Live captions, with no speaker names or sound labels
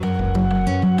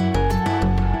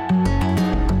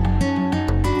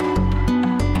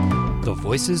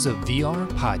Voices of VR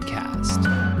podcast.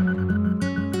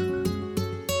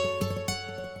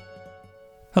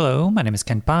 Hello, my name is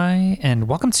Kent Bai, and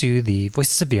welcome to the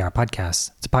Voices of VR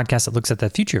podcast. It's a podcast that looks at the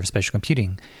future of spatial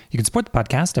computing. You can support the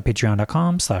podcast at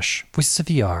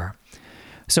patreon.com/voicesofvr.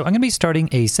 So I'm going to be starting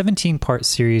a 17-part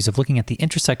series of looking at the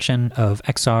intersection of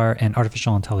XR and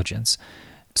artificial intelligence.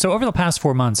 So over the past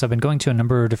 4 months, I've been going to a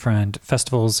number of different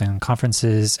festivals and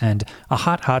conferences, and a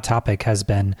hot topic has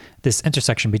been this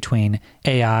intersection between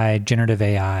AI, generative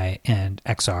AI, and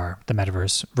XR, the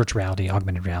metaverse, virtual reality,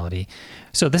 augmented reality.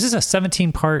 So this is a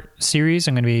 17-part series.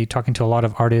 I'm going to be talking to a lot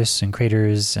of artists and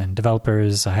creators and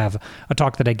developers. I have a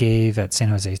talk that I gave at San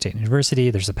Jose State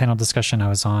University. There's a panel discussion I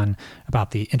was on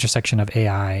about the intersection of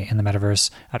AI and the metaverse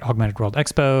at Augmented World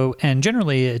Expo. And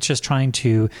generally, it's just trying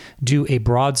to do a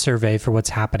broad survey for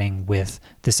what's happening with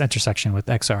this intersection with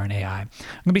XR and AI. I'm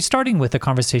going to be starting with a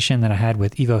conversation that I had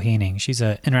with Heyning. She's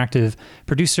an interactive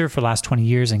producer for the last 20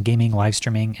 years in gaming, live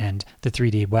streaming, and the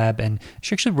 3D web. And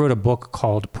she actually wrote a book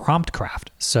called Promptcraft.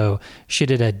 So she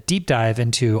did a deep dive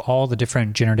into all the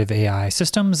different generative AI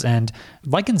systems and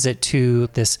likens it to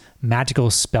this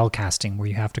magical spell casting where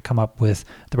you have to come up with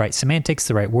the right semantics,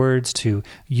 the right words to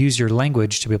use your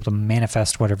language to be able to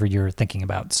manifest whatever you're thinking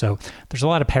about. So there's a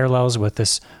lot of parallels with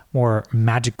this more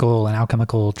magical and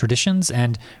alchemical traditions,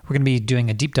 and we're going to be doing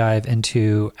a deep dive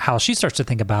into how she starts to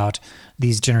think about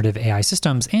these generative AI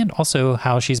systems and also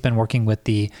how she's been working with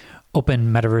the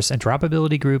Open Metaverse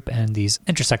Interoperability Group and these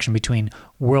intersection between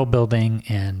world building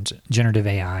and generative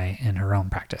AI in her own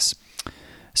practice.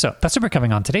 So that's what we're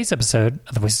covering on today's episode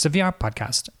of the Voices of VR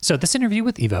podcast. So this interview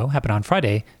with Evo happened on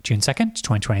Friday, June 2nd,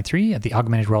 2023 at the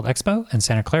Augmented World Expo in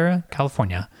Santa Clara,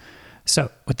 California. So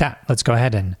with that, let's go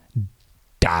ahead and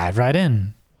dive right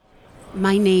in.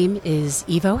 My name is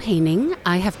Evo Heyning.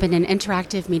 I have been an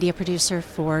interactive media producer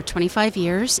for 25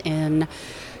 years in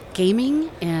gaming,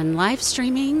 in live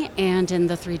streaming, and in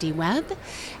the 3D web.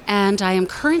 And I am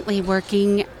currently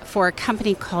working for a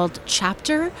company called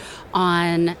Chapter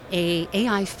on a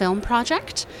AI film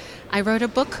project. I wrote a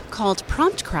book called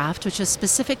Promptcraft, which is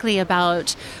specifically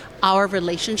about our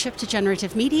relationship to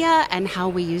generative media and how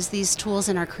we use these tools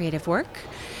in our creative work.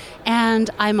 And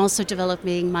I'm also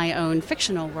developing my own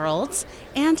fictional worlds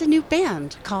and a new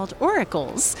band called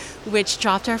Oracles, which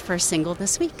dropped our first single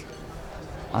this week.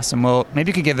 Awesome. Well, maybe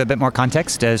you could give a bit more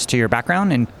context as to your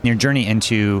background and your journey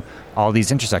into all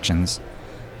these intersections.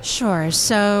 Sure.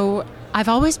 So I've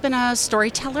always been a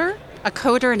storyteller, a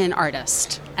coder, and an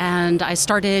artist. And I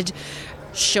started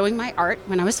showing my art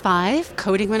when I was 5,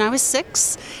 coding when I was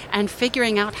 6, and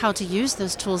figuring out how to use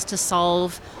those tools to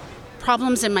solve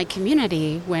problems in my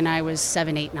community when I was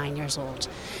 7, 8, 9 years old.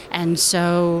 And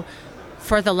so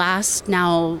for the last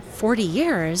now 40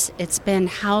 years, it's been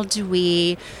how do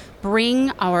we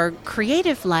bring our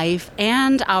creative life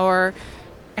and our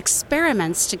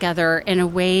experiments together in a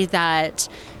way that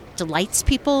delights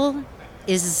people,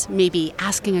 is maybe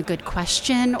asking a good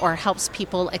question, or helps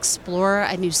people explore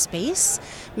a new space,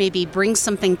 maybe bring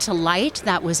something to light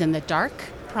that was in the dark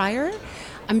prior.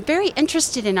 I'm very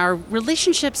interested in our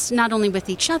relationships, not only with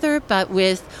each other, but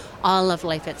with all of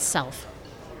life itself.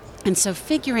 And so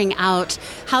figuring out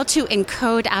how to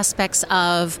encode aspects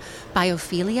of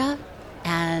biophilia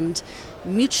and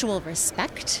mutual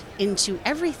respect into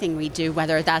everything we do,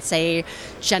 whether that's a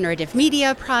generative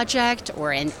media project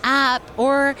or an app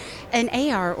or an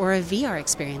AR or a VR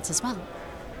experience as well.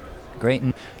 Great.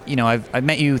 And, I've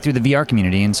met you through the VR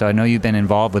community, and so I know you've been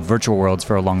involved with virtual worlds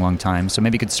for a long time. So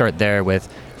maybe you could start there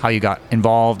with how you got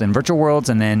involved in virtual worlds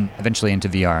and then eventually into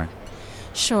VR.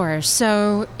 Sure.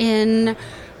 So in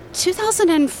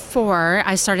 2004,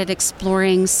 I started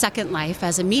exploring Second Life.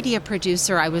 As a media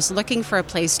producer, I was looking for a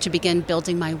place to begin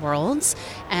building my worlds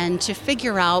and to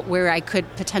figure out where I could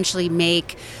potentially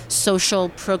make social,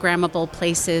 programmable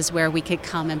places where we could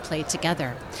come and play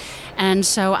together. And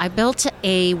so I built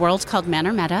a world called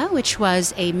Manor Meta, which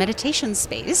was a meditation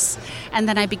space. And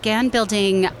then I began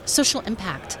building social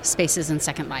impact spaces in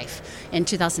Second Life in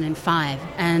 2005.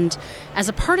 And as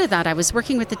a part of that, I was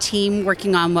working with the team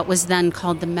working on what was then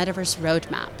called the Metaverse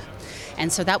Roadmap.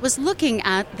 And so that was looking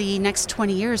at the next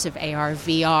 20 years of AR,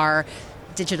 VR,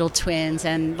 digital twins,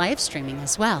 and live streaming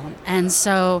as well. And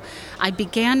so I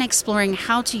began exploring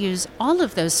how to use all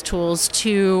of those tools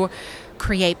to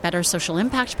create better social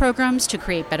impact programs, to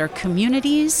create better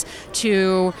communities,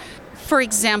 to, for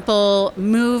example,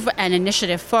 move an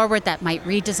initiative forward that might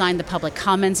redesign the public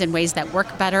commons in ways that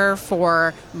work better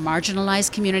for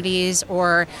marginalized communities,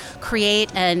 or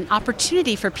create an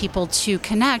opportunity for people to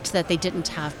connect that they didn't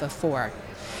have before.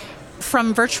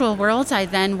 From virtual worlds, I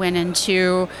then went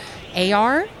into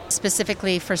AR,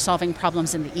 specifically for solving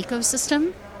problems in the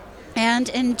ecosystem, and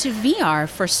into VR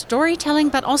for storytelling,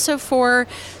 but also for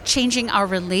changing our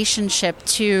relationship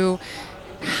to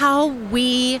how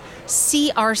we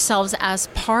see ourselves as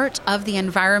part of the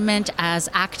environment as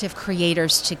active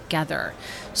creators together.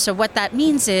 So what that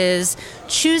means is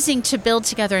choosing to build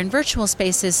together in virtual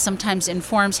spaces sometimes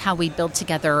informs how we build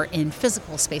together in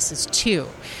physical spaces too.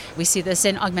 We see this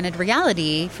in augmented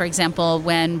reality, for example,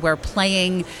 when we're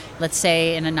playing, let's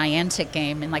say, in a Niantic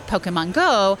game in like Pokemon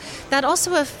Go, that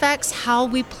also affects how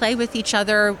we play with each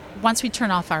other once we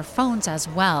turn off our phones as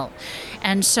well.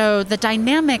 And so the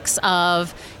dynamics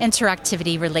of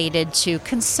interactivity related to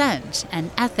consent and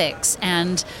ethics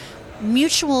and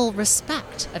mutual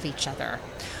respect of each other.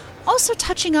 Also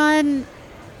touching on,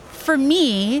 for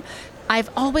me,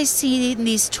 I've always seen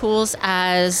these tools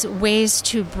as ways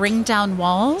to bring down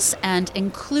walls and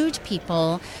include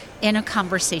people in a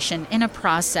conversation, in a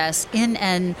process, in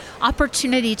an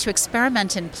opportunity to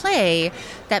experiment and play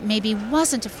that maybe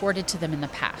wasn't afforded to them in the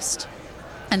past.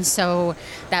 And so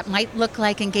that might look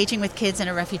like engaging with kids in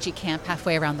a refugee camp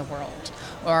halfway around the world.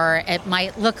 Or it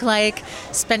might look like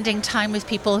spending time with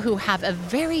people who have a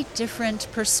very different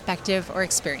perspective or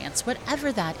experience,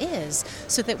 whatever that is,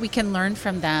 so that we can learn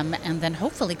from them and then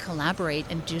hopefully collaborate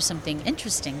and do something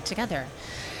interesting together.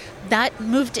 That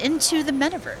moved into the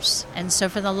metaverse. And so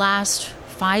for the last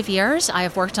 5 years, I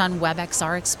have worked on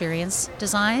WebXR experience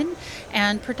design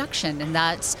and production, and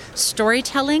that's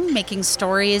storytelling, making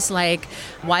stories like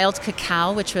Wild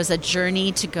Cacao, which was a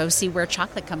journey to go see where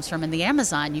chocolate comes from in the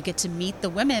Amazon. You get to meet the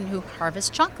women who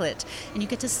harvest chocolate, and you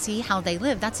get to see how they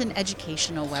live. That's an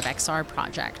educational WebXR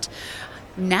project.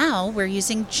 Now we're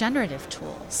using generative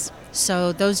tools.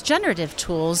 So those generative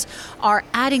tools are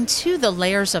adding to the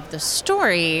layers of the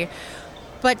story,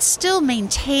 but still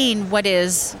maintain what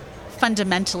is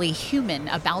fundamentally human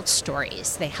about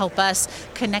stories. They help us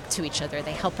connect to each other.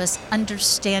 They help us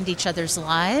understand each other's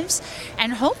lives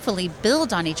and hopefully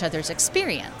build on each other's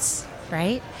experience,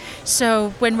 right?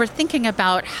 So when we're thinking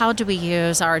about how do we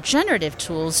use our generative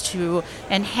tools to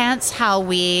enhance how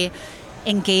we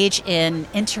engage in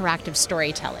interactive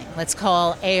storytelling, let's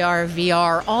call AR,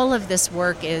 VR, all of this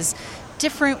work is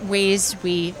different ways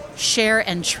we share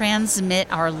and transmit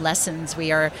our lessons.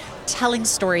 We are telling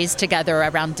stories together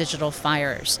around digital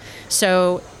fires.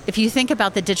 So if you think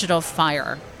about the digital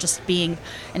fire just being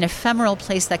an ephemeral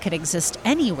place that could exist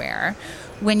anywhere,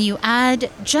 when you add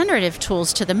generative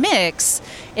tools to the mix,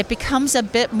 it becomes a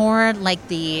bit more like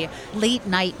the late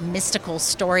night mystical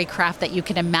storycraft that you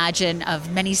can imagine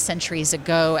of many centuries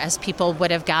ago, as people would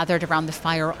have gathered around the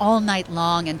fire all night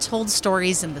long and told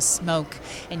stories in the smoke.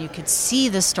 And you could see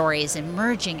the stories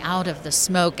emerging out of the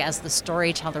smoke as the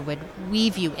storyteller would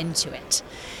weave you into it.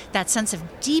 That sense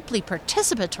of deeply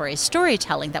participatory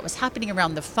storytelling that was happening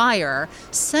around the fire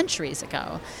centuries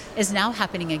ago is now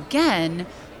happening again,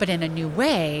 but in a new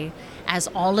way, as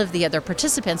all of the other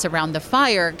participants around the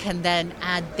fire can then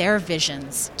add their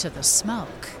visions to the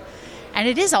smoke. And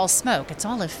it is all smoke, it's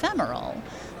all ephemeral,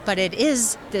 but it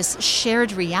is this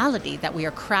shared reality that we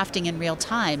are crafting in real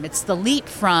time. It's the leap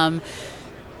from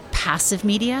passive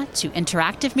media to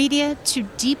interactive media to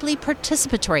deeply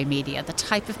participatory media, the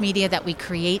type of media that we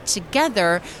create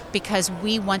together because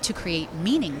we want to create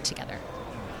meaning together.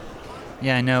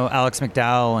 Yeah, I know Alex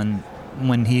McDowell, and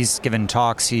when he's given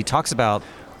talks, he talks about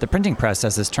the printing press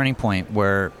as this turning point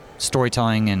where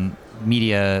storytelling and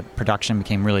media production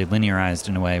became really linearized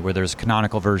in a way where there's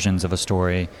canonical versions of a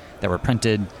story that were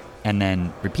printed and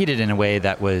then repeated in a way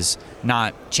that was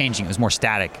not changing. It was more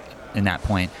static in that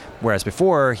point. Whereas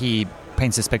before, he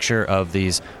paints this picture of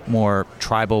these more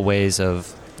tribal ways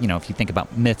of, if you think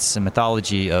about myths and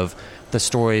mythology, of the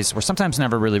stories were sometimes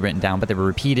never really written down, but they were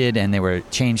repeated and they were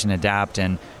changed and adapt.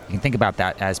 And you can think about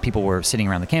that as people were sitting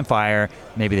around the campfire.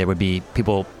 Maybe there would be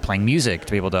people playing music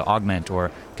to be able to augment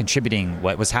or contributing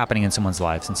what was happening in someone's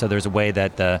lives. And so there's a way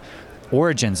that the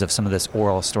origins of some of this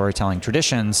oral storytelling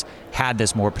traditions had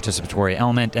this more participatory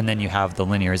element, and then you have the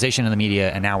linearization of the media,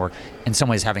 and now we're in some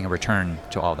ways having a return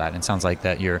to all that. And it sounds like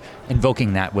that you're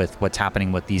invoking that with what's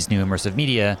happening with these new immersive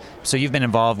media. So you've been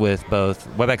involved with both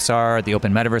WebXR, the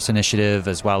Open Metaverse Initiative,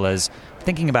 as well as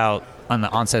thinking about, on the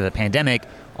onset of the pandemic,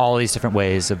 all these different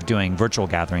ways of doing virtual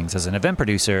gatherings. As an event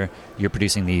producer, you're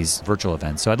producing these virtual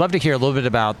events. So I'd love to hear a little bit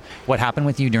about what happened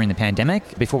with you during the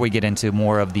pandemic before we get into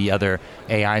more of the other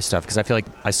AI stuff, because I feel like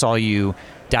I saw you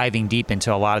diving deep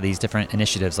into a lot of these different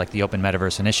initiatives like the Open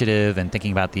Metaverse Initiative and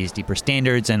thinking about these deeper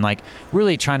standards and like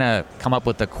really trying to come up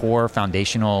with the core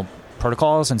foundational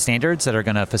protocols and standards that are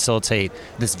going to facilitate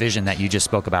this vision that you just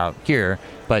spoke about here,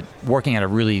 but working at a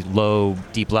really low,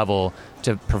 deep level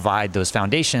to provide those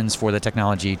foundations for the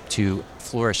technology to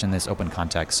flourish in this open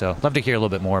context. So I'd love to hear a little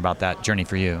bit more about that journey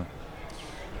for you.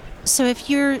 So if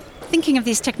you're thinking of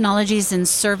these technologies in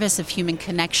service of human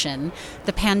connection,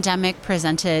 the pandemic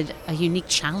presented a unique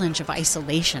challenge of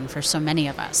isolation for so many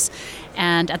of us.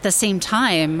 And at the same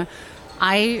time,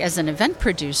 I, as an event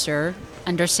producer,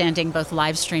 understanding both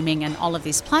live streaming and all of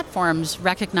these platforms,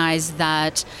 recognized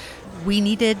that we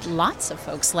needed lots of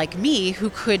folks like me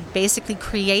who could basically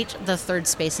create the third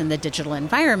space in the digital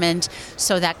environment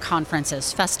so that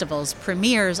conferences, festivals,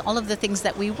 premieres, all of the things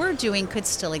that we were doing could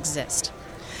still exist.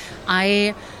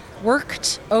 I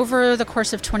worked over the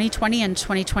course of 2020 and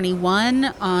 2021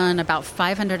 on about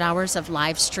 500 hours of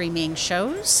live streaming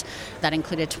shows. That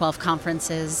included 12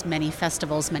 conferences, many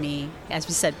festivals, many, as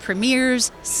we said,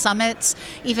 premieres, summits,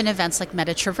 even events like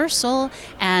Meta Traversal,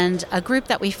 and a group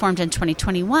that we formed in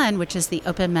 2021, which is the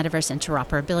Open Metaverse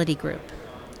Interoperability Group.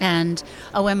 And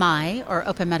OMI, or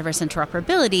Open Metaverse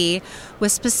Interoperability,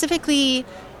 was specifically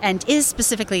and is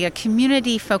specifically a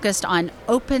community focused on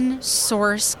open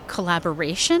source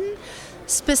collaboration,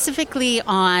 specifically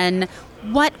on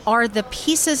what are the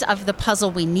pieces of the puzzle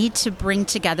we need to bring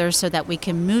together so that we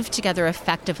can move together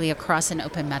effectively across an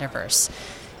open metaverse.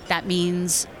 That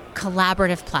means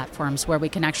collaborative platforms where we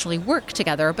can actually work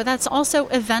together, but that's also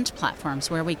event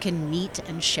platforms where we can meet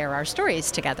and share our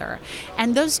stories together.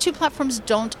 And those two platforms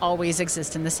don't always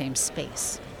exist in the same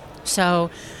space. So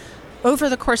over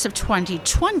the course of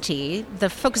 2020, the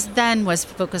focus then was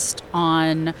focused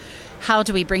on how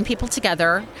do we bring people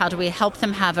together? How do we help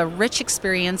them have a rich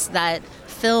experience that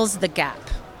fills the gap?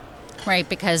 Right,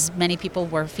 because many people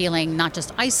were feeling not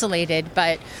just isolated,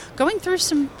 but going through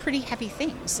some pretty heavy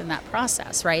things in that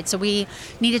process, right? So we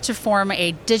needed to form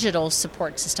a digital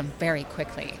support system very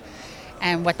quickly.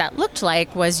 And what that looked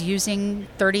like was using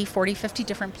 30, 40, 50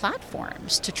 different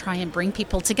platforms to try and bring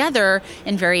people together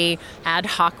in very ad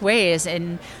hoc ways.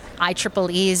 In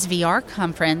IEEE's VR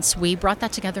conference, we brought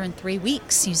that together in 3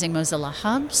 weeks using Mozilla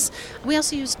Hubs. We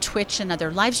also used Twitch and other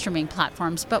live streaming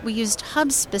platforms, but we used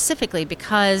Hubs specifically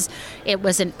because it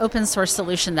was an open source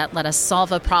solution that let us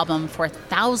solve a problem for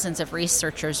thousands of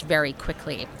researchers very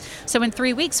quickly. So in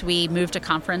 3 weeks, we moved a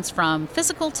conference from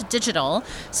physical to digital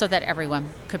so that everyone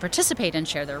could participate and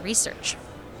share their research.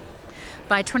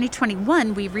 By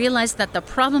 2021, we realized that the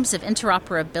problems of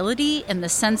interoperability in the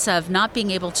sense of not being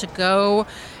able to go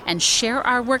and share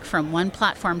our work from one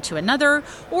platform to another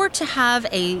or to have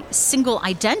a single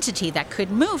identity that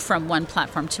could move from one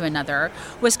platform to another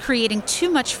was creating too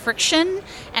much friction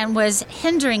and was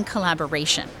hindering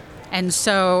collaboration. And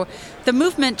so the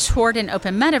movement toward an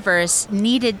open metaverse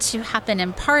needed to happen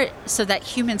in part so that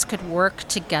humans could work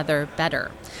together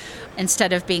better.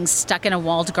 Instead of being stuck in a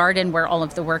walled garden where all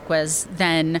of the work was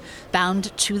then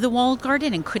bound to the walled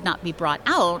garden and could not be brought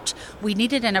out, we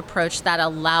needed an approach that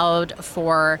allowed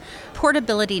for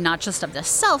portability not just of the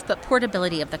self, but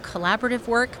portability of the collaborative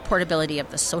work, portability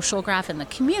of the social graph and the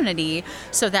community,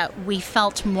 so that we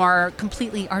felt more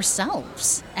completely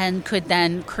ourselves and could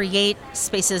then create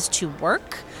spaces to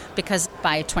work, because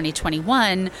by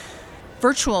 2021,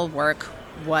 virtual work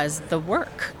was the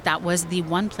work. That was the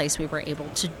one place we were able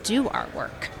to do our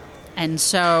work. And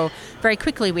so very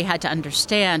quickly we had to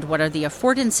understand what are the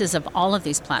affordances of all of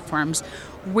these platforms,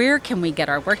 where can we get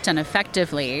our work done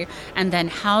effectively, and then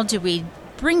how do we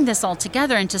bring this all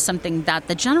together into something that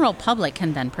the general public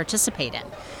can then participate in.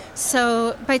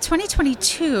 So by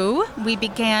 2022, we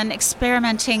began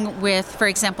experimenting with, for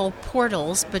example,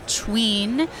 portals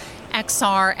between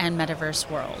XR and metaverse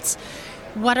worlds.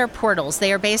 What are portals?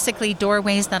 They are basically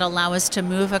doorways that allow us to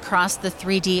move across the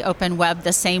 3D open web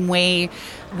the same way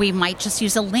we might just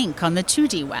use a link on the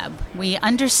 2D web. We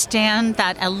understand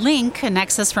that a link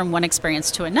connects us from one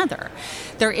experience to another.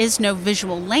 There is no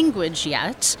visual language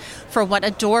yet for what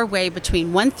a doorway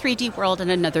between one 3D world and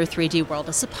another 3D world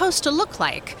is supposed to look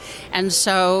like. And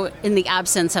so in the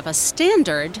absence of a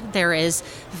standard, there is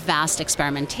vast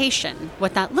experimentation.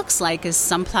 What that looks like is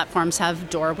some platforms have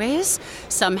doorways,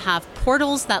 some have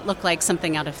portals that look like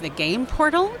something out of the game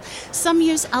Portal, some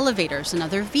use elevators and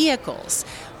other vehicles.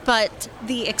 But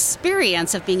the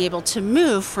experience of being able to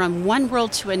move from one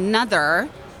world to another,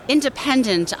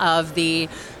 independent of the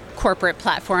corporate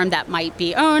platform that might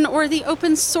be owned or the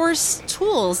open source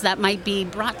tools that might be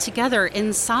brought together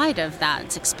inside of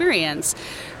that experience,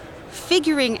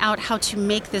 figuring out how to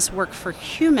make this work for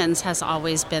humans has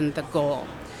always been the goal.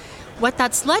 What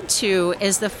that's led to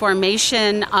is the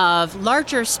formation of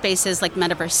larger spaces like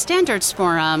Metaverse Standards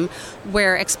Forum,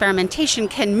 where experimentation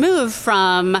can move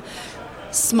from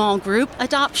small group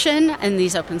adoption in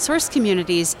these open source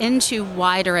communities into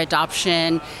wider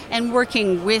adoption and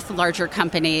working with larger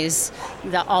companies.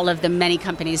 All of the many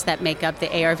companies that make up the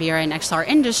AR, VR, and XR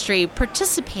industry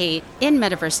participate in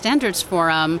Metaverse Standards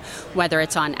Forum, whether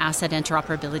it's on asset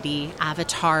interoperability,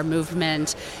 avatar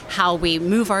movement, how we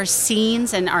move our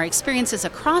scenes and our experiences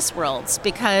across worlds,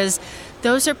 because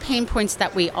those are pain points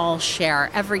that we all share.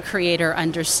 Every creator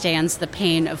understands the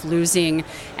pain of losing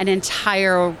an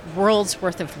entire world's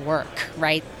worth of work,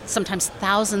 right? Sometimes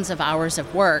thousands of hours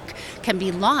of work can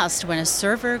be lost when a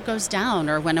server goes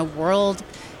down or when a world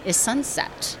is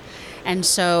sunset. And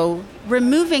so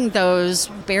removing those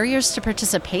barriers to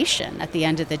participation at the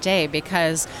end of the day,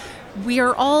 because we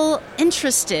are all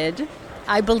interested,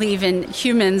 I believe, in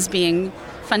humans being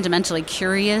fundamentally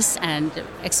curious and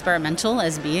experimental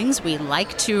as beings. We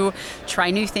like to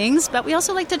try new things, but we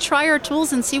also like to try our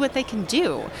tools and see what they can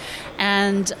do.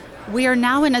 And we are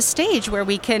now in a stage where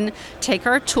we can take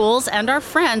our tools and our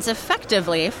friends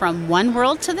effectively from one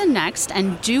world to the next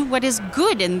and do what is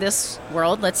good in this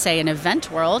world, let's say an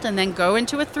event world, and then go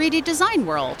into a 3D design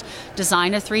world.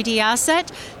 Design a 3D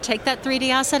asset, take that 3D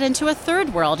asset into a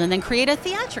third world, and then create a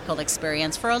theatrical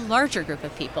experience for a larger group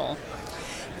of people.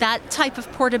 That type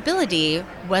of portability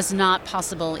was not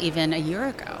possible even a year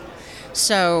ago.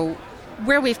 So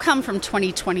where we've come from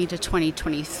 2020 to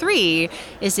 2023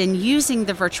 is in using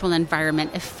the virtual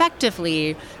environment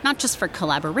effectively, not just for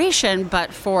collaboration,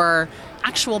 but for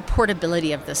actual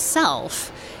portability of the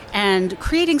self, and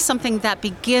creating something that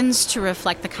begins to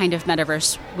reflect the kind of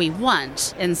metaverse we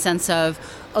want, in the sense of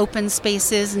open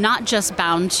spaces, not just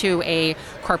bound to a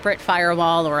corporate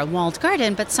firewall or a walled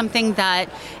garden, but something that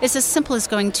is as simple as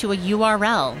going to a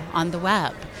URL on the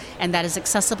web, and that is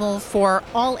accessible for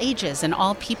all ages and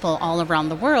all people all around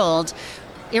the world,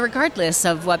 irregardless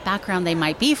of what background they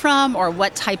might be from or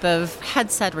what type of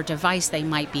headset or device they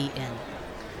might be in.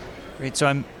 Great. So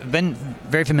I've been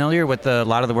very familiar with a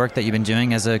lot of the work that you've been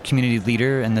doing as a community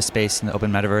leader in the space in the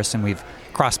open metaverse, and we've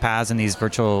crossed paths in these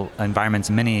virtual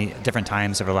environments many different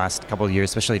times over the last couple of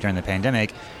years, especially during the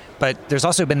pandemic. But there's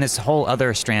also been this whole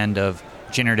other strand of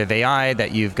generative AI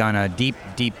that you've gone a deep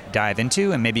dive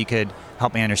into, and maybe you could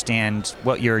help me understand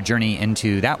what your journey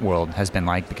into that world has been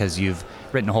like, because you've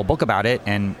written a whole book about it,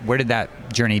 and where did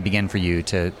that journey begin for you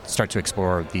to start to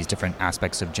explore these different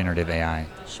aspects of generative AI?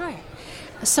 Sure.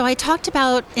 So I talked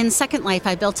about, in Second Life,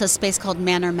 I built a space called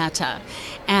Manor Meta.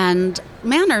 And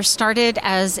Manor started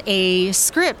as a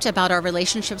script about our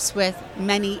relationships with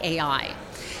many AI.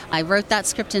 I wrote that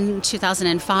script in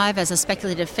 2005 as a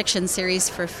speculative fiction series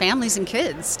for families and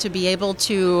kids to be able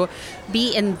to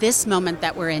be in this moment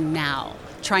that we're in now,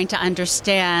 trying to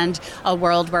understand a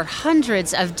world where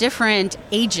hundreds of different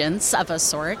agents of a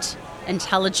sort,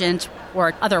 intelligent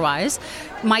or otherwise,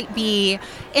 might be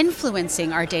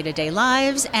influencing our day-to-day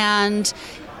lives and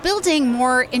building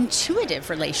more intuitive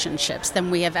relationships than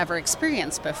we have ever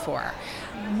experienced before.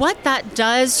 What that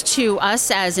does to us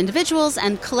as individuals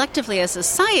and collectively as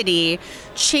society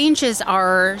changes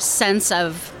our sense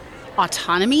of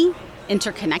autonomy,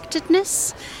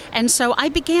 interconnectedness. And so I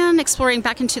began exploring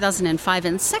back in 2005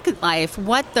 in Second Life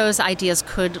what those ideas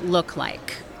could look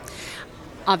like.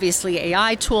 Obviously,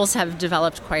 AI tools have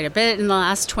developed quite a bit in the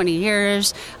last 20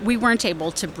 years. We weren't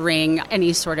able to bring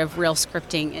any sort of real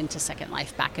scripting into Second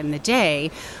Life back in the day.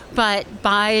 But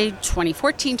by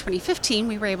 2014, 2015,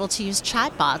 we were able to use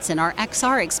chatbots in our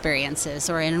XR experiences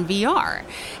or in VR.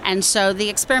 And so the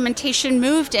experimentation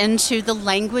moved into the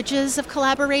languages of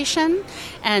collaboration.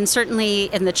 And certainly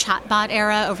in the chatbot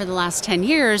era over the last 10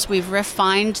 years, we've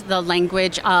refined the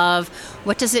language of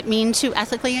what does it mean to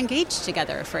ethically engage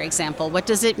together, for example? What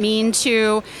does it mean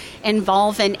to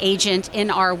involve an agent in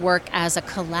our work as a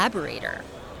collaborator?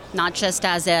 Not just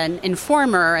as an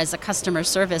informer, as a customer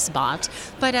service bot,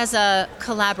 but as a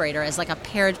collaborator, as like a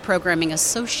paired programming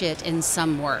associate in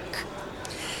some work.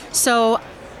 So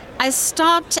I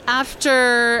stopped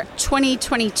after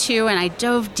 2022 and I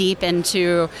dove deep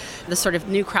into the sort of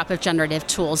new crop of generative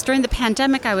tools. During the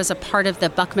pandemic, I was a part of the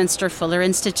Buckminster Fuller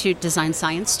Institute Design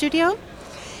Science Studio.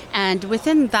 And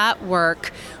within that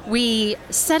work, we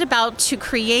set about to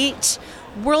create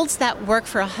worlds that work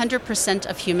for 100%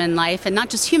 of human life, and not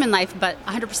just human life, but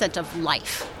 100% of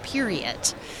life,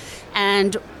 period.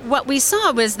 And what we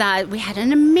saw was that we had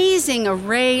an amazing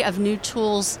array of new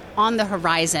tools on the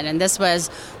horizon, and this was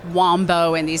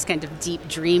Wombo and these kind of deep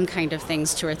dream kind of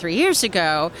things 2 or 3 years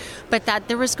ago, but that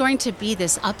there was going to be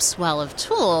this upswell of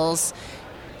tools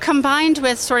combined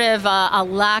with sort of a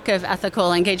lack of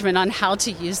ethical engagement on how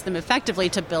to use them effectively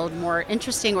to build more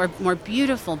interesting or more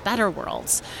beautiful, better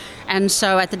worlds. And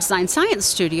so at the Design Science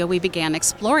Studio, we began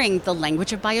exploring the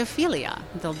language of biophilia,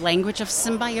 the language of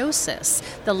symbiosis,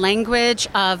 the language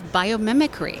of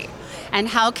biomimicry. And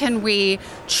how can we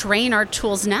train our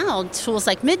tools now, tools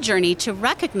like Midjourney, to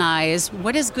recognize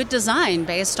what is good design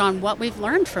based on what we've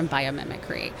learned from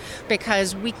biomimicry?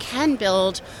 Because we can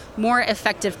build more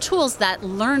effective tools that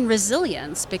learn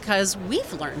resilience because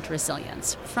we've learned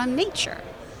resilience from nature.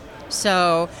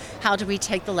 So how do we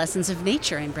take the lessons of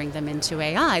nature and bring them into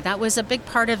AI? That was a big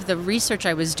part of the research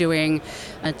I was doing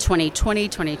 2020,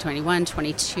 2021,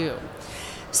 22.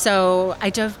 So I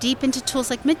dove deep into tools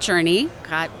like Midjourney,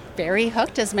 got very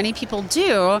hooked, as many people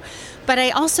do, but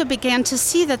I also began to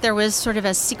see that there was sort of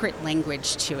a secret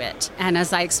language to it. And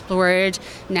as I explored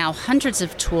now hundreds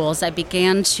of tools, I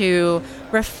began to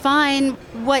refine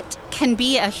what can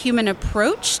be a human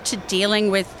approach to dealing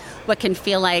with what can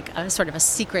feel like a sort of a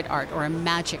secret art or a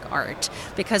magic art.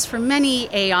 Because for many,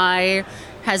 AI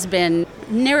has been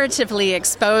narratively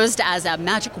exposed as a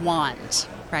magic wand,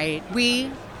 right?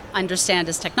 We understand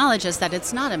as technologists that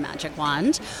it's not a magic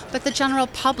wand, but the general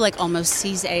public almost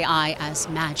sees AI as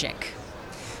magic.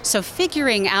 So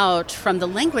figuring out from the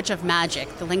language of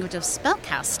magic, the language of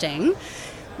spellcasting,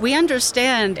 we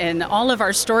understand in all of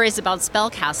our stories about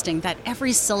spellcasting that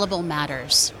every syllable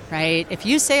matters, right? If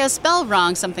you say a spell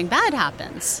wrong, something bad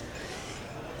happens.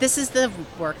 This is the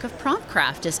work of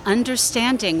Promptcraft, is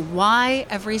understanding why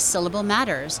every syllable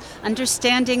matters,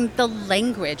 understanding the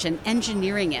language and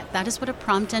engineering it. That is what a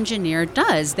prompt engineer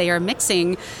does. They are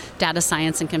mixing data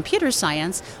science and computer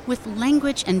science with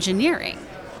language engineering,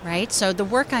 right? So the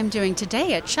work I'm doing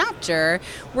today at Chapter,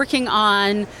 working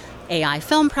on AI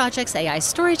film projects, AI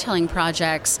storytelling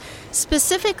projects,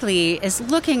 specifically is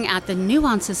looking at the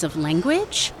nuances of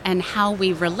language and how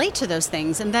we relate to those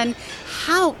things, and then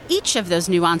how each of those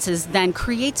nuances then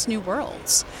creates new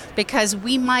worlds. Because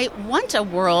we might want a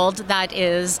world that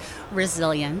is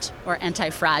resilient or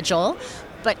anti-fragile,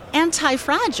 but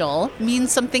anti-fragile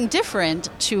means something different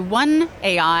to one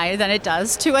AI than it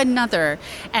does to another.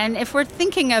 And if we're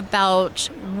thinking about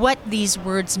what these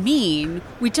words mean,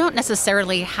 we don't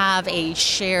necessarily have a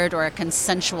shared or a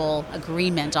consensual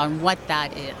agreement on what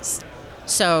that is.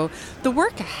 So the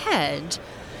work ahead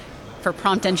for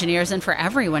prompt engineers and for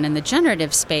everyone in the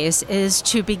generative space is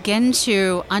to begin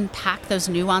to unpack those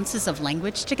nuances of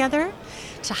language together,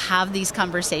 to have these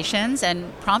conversations.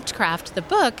 And Promptcraft, the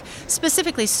book,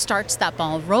 specifically starts that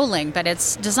ball rolling, but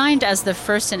it's designed as the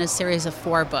first in a series of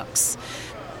 4 books.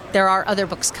 There are other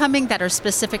books coming that are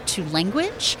specific to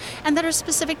language and that are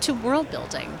specific to world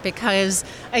building, because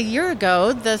a year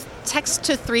ago, the text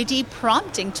to 3D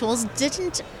prompting tools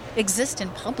didn't exist in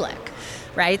public.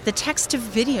 Right? The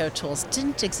text-to-video tools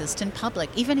didn't exist in public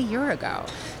even a year ago.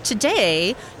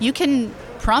 Today, you can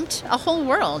prompt a whole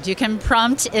world. You can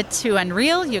prompt it to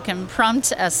Unreal, you can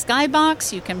prompt a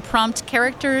skybox, you can prompt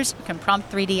characters, you can prompt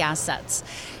 3D assets.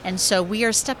 And so we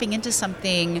are stepping into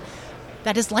something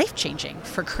that is life-changing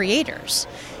for creators.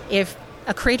 If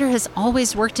a creator has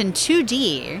always worked in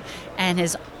 2D and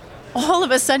is all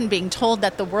of a sudden being told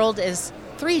that the world is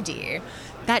 3D,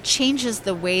 that changes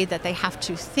the way that they have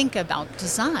to think about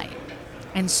design.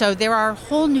 And so there are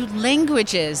whole new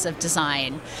languages of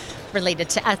design related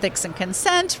to ethics and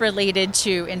consent, related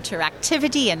to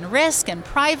interactivity and risk and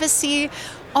privacy.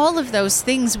 All of those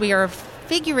things we are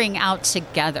figuring out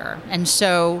together. And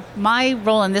so my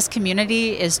role in this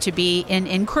community is to be in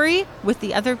inquiry with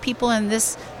the other people in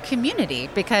this community,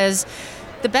 because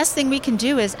the best thing we can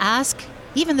do is ask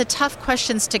even the tough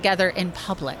questions together in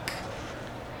public.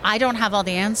 I don't have all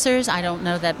the answers. I don't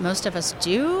know that most of us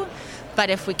do. But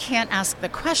if we can't ask the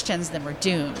questions, then we're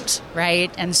doomed,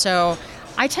 right? And so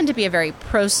I tend to be a very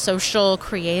pro-social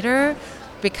creator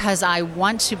because I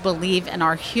want to believe in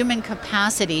our human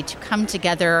capacity to come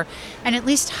together and at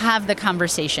least have the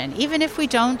conversation. Even if we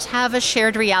don't have a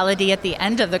shared reality at the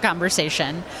end of the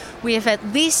conversation, we have at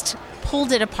least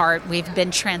pulled it apart. We've been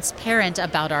transparent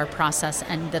about our process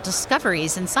and the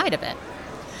discoveries inside of it.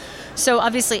 So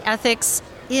obviously ethics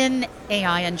in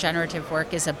AI and generative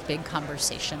work is a big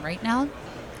conversation right now.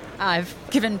 I've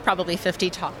given probably 50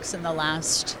 talks in the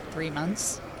last 3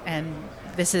 months, and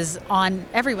this is on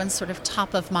everyone's sort of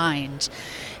top of mind.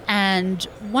 And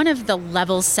one of the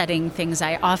level-setting things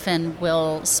I often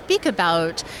will speak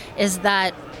about is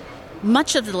that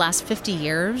much of the last 50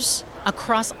 years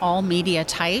across all media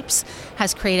types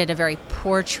has created a very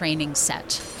poor training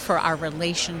set for our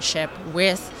relationship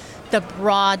with the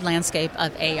broad landscape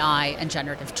of AI and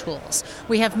generative tools.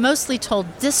 We have mostly told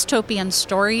dystopian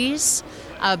stories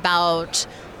about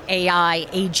AI,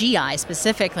 AGI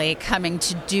specifically, coming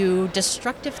to do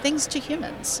destructive things to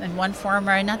humans in one form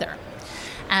or another.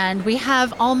 And we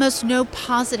have almost no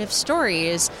positive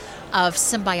stories of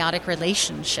symbiotic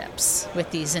relationships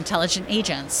with these intelligent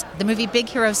agents. The movie Big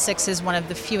Hero 6 is one of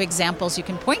the few examples you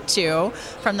can point to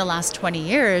from the last 20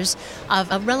 years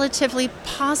of a relatively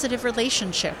positive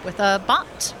relationship with a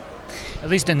bot. At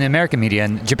least in the American media.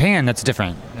 In Japan, that's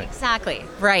different. Exactly,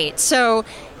 right. So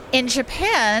in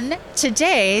Japan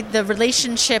today, the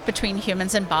relationship between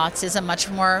humans and bots is a much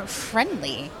more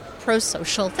friendly,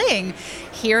 pro-social thing.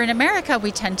 Here in America,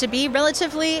 we tend to be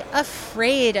relatively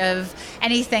afraid of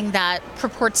anything that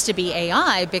purports to be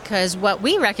AI, because what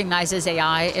we recognize as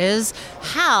AI is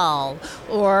HAL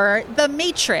or the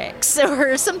Matrix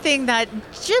or something that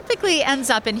typically ends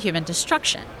up in human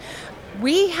destruction.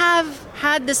 We have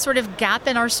had this sort of gap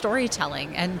in our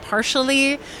storytelling, and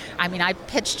partially, I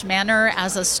pitched Manor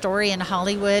as a story in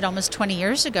Hollywood almost 20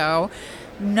 years ago.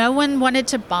 No one wanted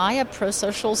to buy a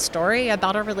pro-social story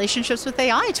about our relationships with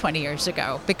AI 20 years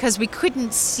ago because we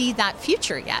couldn't see that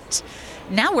future yet.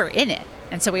 Now we're in it.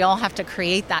 And so we all have to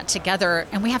create that together,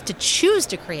 and we have to choose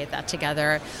to create that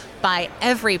together by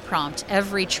every prompt,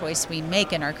 every choice we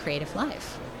make in our creative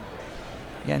life.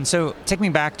 Yeah, and so take me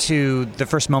back to the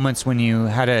first moments when you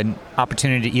had an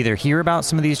opportunity to either hear about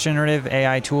some of these generative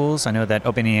AI tools. I know that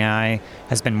OpenAI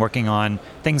has been working on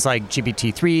things like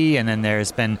GPT-3, and then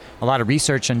there's been a lot of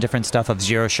research on different stuff of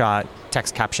zero-shot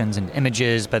text captions and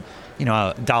images. But,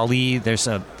 DALL-E, there's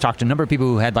talked to a number of people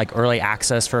who had early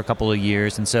access for a couple of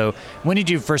years. And so when did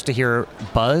you first hear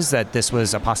buzz that this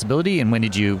was a possibility, and when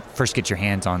did you first get your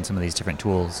hands on some of these different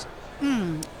tools?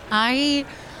 I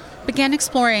began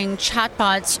exploring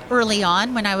chatbots early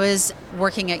on when I was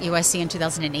working at USC in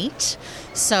 2008.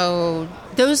 So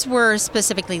those were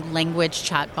specifically language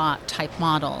chatbot type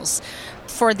models.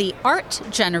 For the art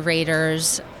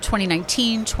generators,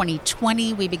 2019,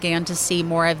 2020, we began to see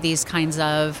more of these kinds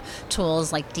of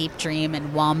tools like Deep Dream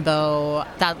and Wombo.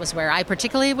 That was where I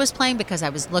particularly was playing because I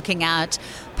was looking at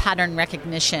pattern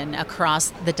recognition across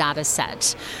the data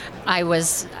set.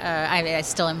 I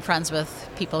still am friends with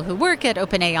people who work at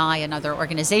OpenAI and other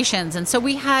organizations. And so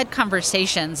we had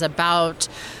conversations about,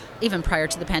 even prior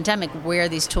to the pandemic, where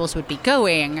these tools would be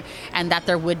going, and that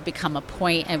there would become a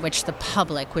point at which the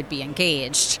public would be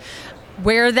engaged.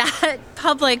 Where that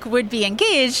public would be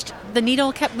engaged, the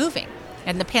needle kept moving.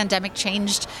 And the pandemic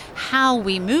changed how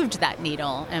we moved that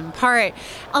needle, in part,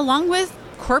 along with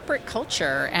corporate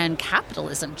culture and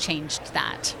capitalism changed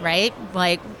that, right?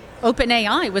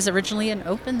 OpenAI was originally an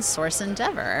open source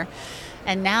endeavor.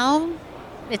 And now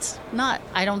it's not.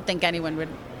 I don't think anyone would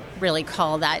really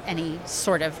call that any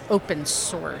sort of open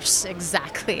source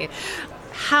exactly.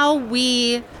 How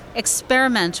we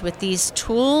experiment with these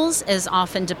tools is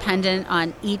often dependent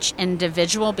on each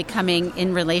individual becoming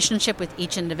in relationship with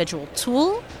each individual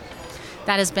tool.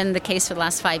 That has been the case for the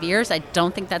last 5 years. I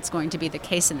don't think that's going to be the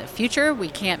case in the future. We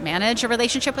can't manage a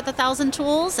relationship with 1,000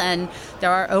 tools, and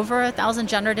there are over 1,000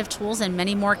 generative tools and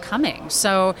many more coming.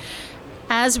 So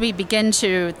as we begin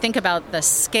to think about the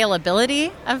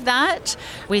scalability of that,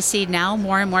 we see now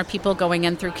more and more people going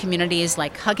in through communities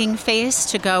like Hugging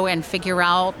Face to go and figure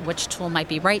out which tool might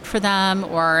be right for them,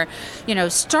 or,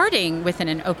 starting within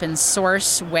an open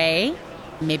source way,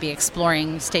 maybe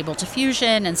exploring Stable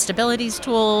Diffusion and Stabilities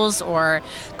tools, or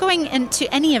going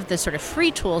into any of the sort of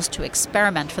free tools to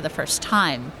experiment for the first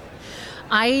time.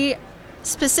 I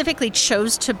specifically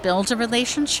chose to build a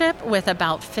relationship with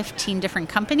about 15 different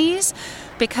companies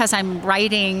because I'm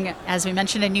writing, as we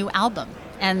mentioned, a new album.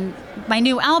 And my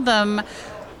new album,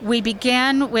 we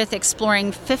began with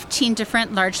exploring 15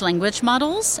 different large language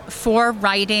models for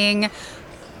writing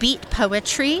beat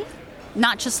poetry,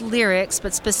 not just lyrics,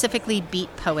 but specifically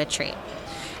beat poetry.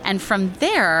 And from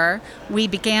there, we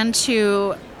began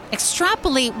to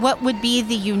extrapolate what would be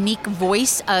the unique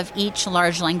voice of each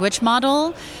large language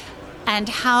model and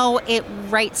how it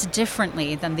writes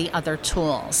differently than the other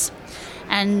tools.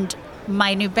 And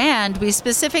my new band, we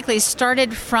specifically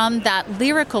started from that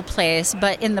lyrical place,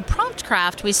 but in the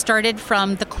Promptcraft, we started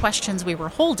from the questions we were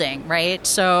holding, right?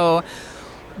 So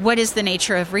what is the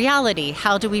nature of reality?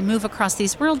 How do we move across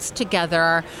these worlds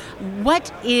together?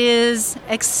 What is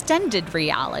extended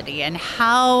reality? And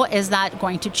how is that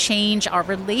going to change our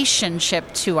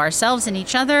relationship to ourselves and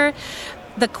each other?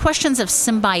 The questions of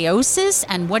symbiosis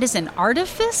and what is an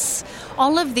artifice,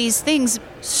 all of these things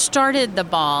started the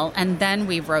ball, and then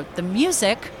we wrote the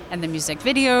music and the music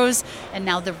videos, and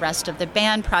now the rest of the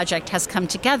band project has come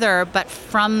together, but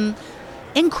from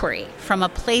inquiry, from a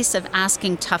place of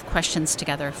asking tough questions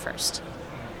together first.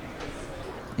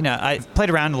 I played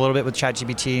around a little bit with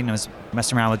ChatGPT and I was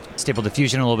messing around with Stable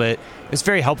Diffusion a little bit. It was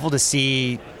very helpful to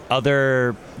see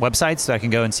other websites so I can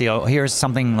go and see, here's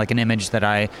something like an image that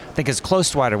I think is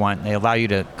close to what I want. They allow you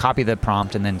to copy the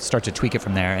prompt and then start to tweak it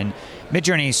from there. And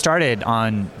Midjourney started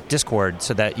on Discord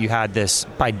so that you had this,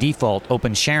 by default,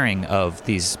 open sharing of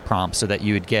these prompts so that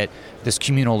you would get this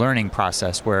communal learning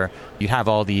process where you have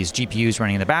all these GPUs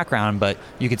running in the background, but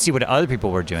you could see what other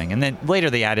people were doing. And then later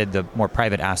they added the more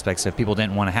private aspects if people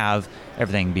didn't want to have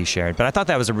everything be shared. But I thought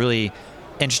that was a really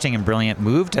interesting and brilliant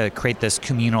move to create this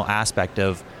communal aspect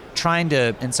of trying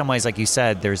to, in some ways, like you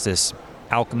said, there's this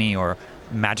alchemy or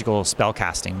magical spell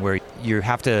casting where you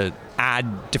have to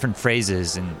add different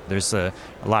phrases, and there's a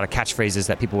lot of catchphrases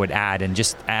that people would add, and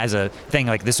just as a thing,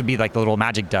 like this would be like the little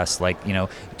magic dust, like,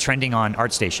 trending on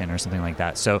ArtStation or something like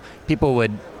that. So people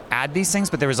would add these things,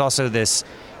 but there was also this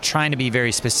trying to be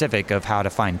very specific of how to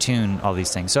fine tune all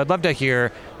these things. So I'd love to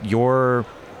hear your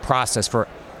process for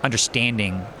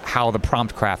understanding how the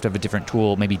prompt craft of a different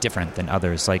tool may be different than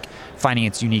others, like finding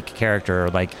its unique character, or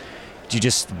like, do you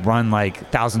just run like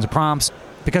thousands of prompts?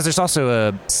 Because there's also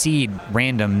a seed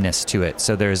randomness to it.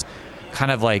 So there's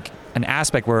kind of like an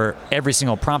aspect where every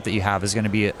single prompt that you have is going to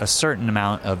be a certain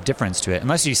amount of difference to it,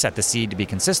 unless you set the seed to be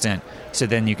consistent, so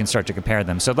then you can start to compare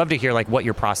them. So I'd love to hear like what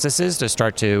your process is to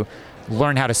start to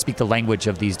learn how to speak the language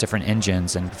of these different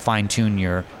engines and fine-tune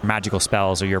your magical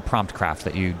spells or your prompt craft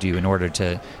that you do in order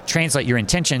to translate your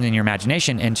intention and your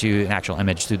imagination into an actual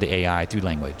image through the AI, through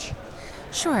language.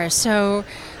 Sure. So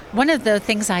one of the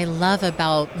things I love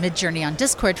about Midjourney on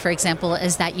Discord, for example,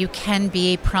 is that you can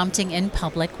be prompting in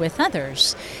public with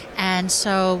others. And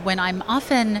so when I'm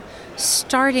often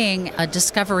starting a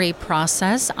discovery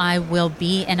process, I will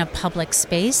be in a public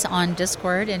space on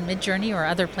Discord and Midjourney or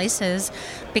other places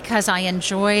because I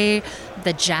enjoy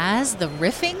the jazz, the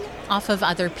riffing off of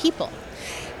other people.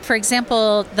 For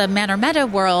example, the Manor Meta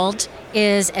world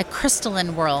is a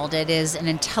crystalline world. It is an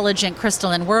intelligent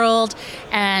crystalline world,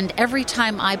 and every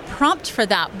time I prompt for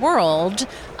that world,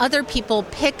 other people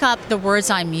pick up the words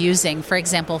I'm using, for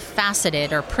example,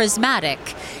 faceted or prismatic,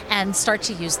 and start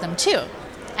to use them too.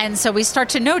 And so we start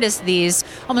to notice these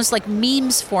almost like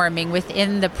memes forming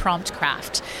within the prompt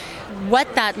craft.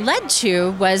 What that led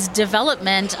to was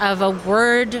development of a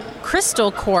word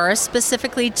crystal core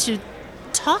specifically to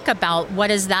talk about what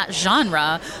is that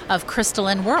genre of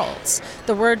crystalline worlds.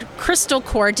 The word crystal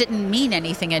core didn't mean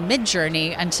anything in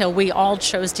Midjourney until we all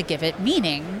chose to give it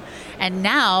meaning. And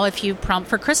now if you prompt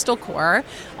for crystal core,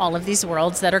 all of these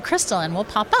worlds that are crystalline will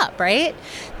pop up, right?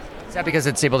 Is that because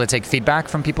it's able to take feedback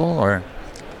from people, or?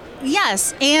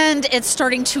 Yes, and it's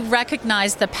starting to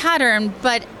recognize the pattern,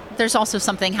 but there's also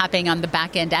something happening on the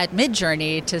back end at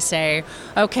Midjourney to say,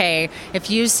 okay, if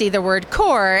you see the word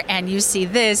core and you see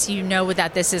this, you know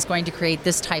that this is going to create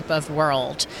this type of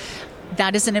world.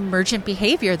 That is an emergent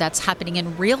behavior that's happening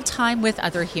in real time with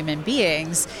other human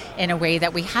beings in a way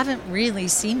that we haven't really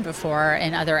seen before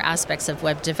in other aspects of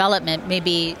web development,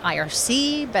 maybe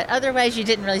IRC, but otherwise you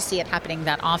didn't really see it happening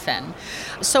that often.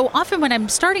 So often when I'm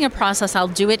starting a process, I'll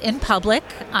do it in public,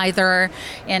 either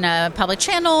in a public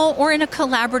channel or in a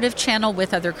collaborative channel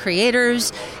with other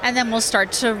creators, and then we'll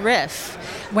start to riff.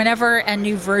 Whenever a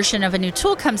new version of a new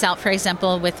tool comes out, for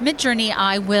example, with Midjourney,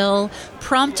 I will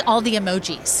prompt all the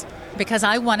emojis, because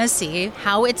I want to see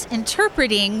how it's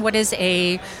interpreting what is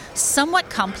a somewhat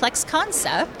complex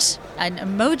concept. An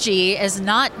emoji is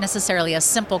not necessarily a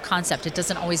simple concept. It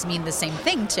doesn't always mean the same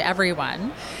thing to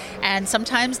everyone. And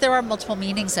sometimes there are multiple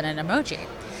meanings in an emoji.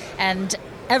 And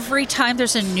every time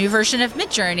there's a new version of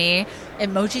Midjourney,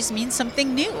 emojis mean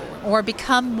something new or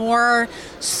become more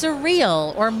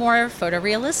surreal or more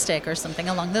photorealistic or something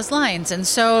along those lines. And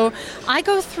so I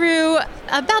go through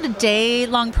about a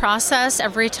day-long process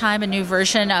every time a new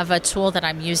version of a tool that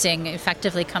I'm using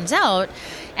effectively comes out,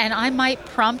 and I might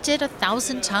prompt it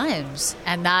 1,000 times.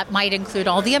 And that might include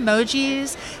all the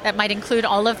emojis, that might include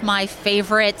all of my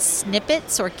favorite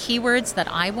snippets or keywords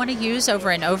that I want to use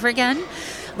over and over again.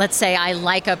 Let's say I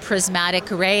like a prismatic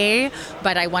ray,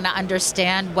 but I want to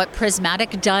understand what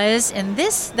prismatic does in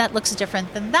this that looks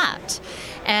different than that.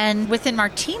 And within our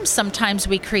team, sometimes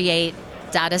we create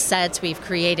data sets. We've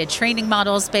created training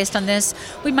models based on this.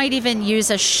 We might even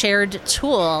use a shared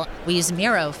tool. We use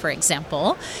Miro, for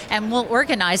example, and we'll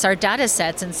organize our data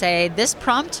sets and say, this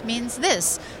prompt means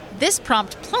this. This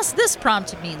prompt plus this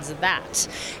prompt means that.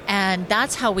 And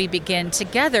that's how we begin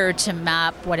together to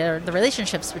map what are the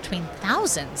relationships between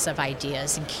thousands of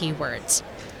ideas and keywords.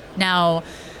 Now,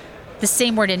 the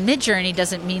same word in Midjourney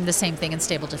doesn't mean the same thing in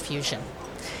Stable Diffusion.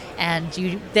 And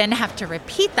you then have to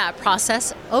repeat that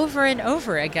process over and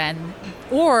over again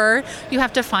or you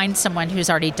have to find someone who's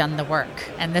already done the work.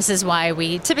 And this is why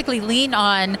we typically lean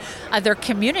on other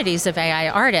communities of AI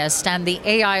artists, and the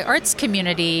AI arts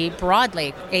community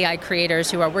broadly, AI creators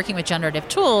who are working with generative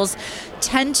tools,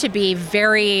 tend to be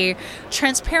very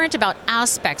transparent about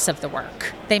aspects of the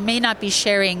work. They may not be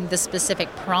sharing the specific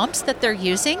prompts that they're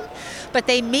using, but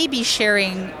they may be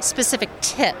sharing specific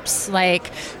tips,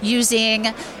 like using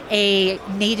a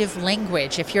native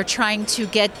language. If you're trying to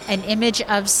get an image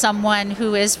of someone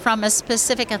who is from a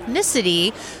specific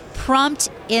ethnicity, prompt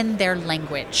in their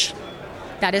language.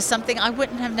 That is something I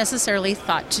wouldn't have necessarily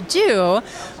thought to do,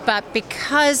 but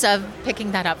because of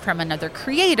picking that up from another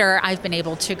creator, I've been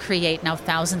able to create now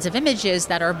thousands of images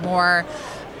that are more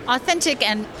authentic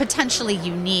and potentially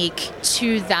unique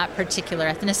to that particular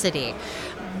ethnicity.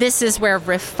 This is where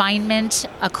refinement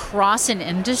across an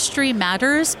industry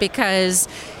matters, because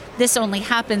this only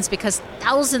happens because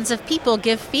thousands of people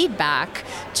give feedback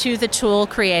to the tool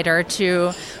creator,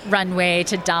 to Runway,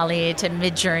 to DALL-E, to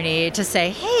Midjourney, to say,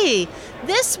 hey,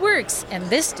 this works and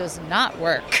this does not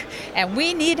work. And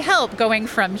we need help going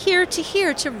from here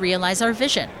to realize our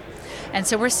vision. And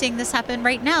so we're seeing this happen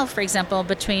right now, for example,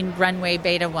 between Runway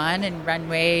Beta 1 and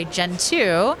Runway Gen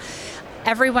 2.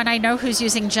 Everyone I know who's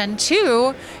using Gen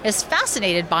 2 is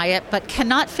fascinated by it, but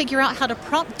cannot figure out how to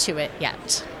prompt to it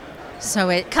yet. So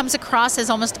it comes across as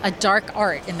almost a dark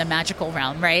art in the magical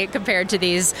realm, right? Compared to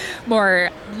these more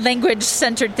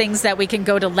language-centered things that we can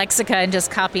go to Lexica and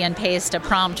just copy and paste a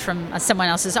prompt from someone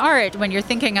else's art. When you're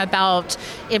thinking about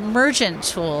emergent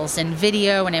tools in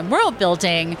video and in world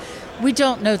building, we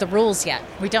don't know the rules yet.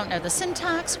 We don't know the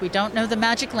syntax. We don't know the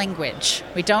magic language.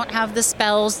 We don't have the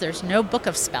spells. There's no book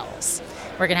of spells.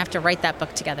 We're going to have to write that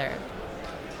book together.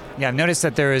 Yeah, I've noticed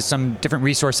that there is some different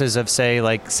resources of, say,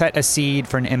 like set a seed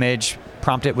for an image,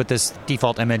 prompt it with this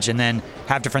default image, and then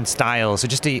have different styles. So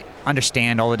just to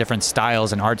understand all the different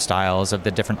styles and art styles of the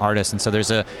different artists. And so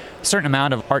there's a certain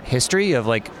amount of art history of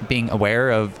like being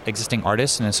aware of existing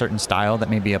artists in a certain style that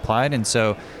may be applied. And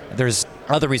so there's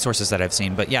other resources that I've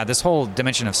seen. But yeah, this whole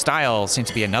dimension of style seems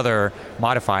to be another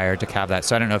modifier to have that.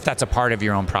 So I don't know if that's a part of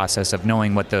your own process of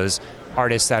knowing what those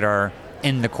artists that are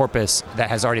in the corpus that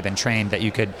has already been trained, that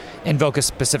you could invoke a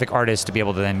specific artist to be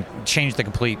able to then change the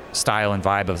complete style and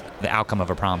vibe of the outcome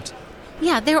of a prompt.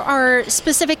 Yeah, there are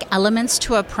specific elements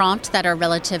to a prompt that are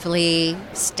relatively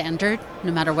standard,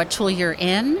 no matter what tool you're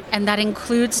in, and that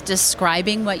includes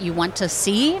describing what you want to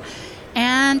see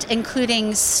and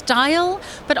including style,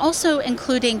 but also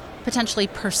including potentially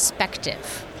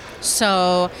perspective.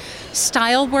 So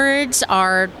style words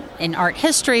are, in art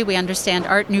history, we understand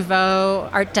Art Nouveau,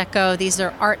 Art Deco, these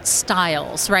are art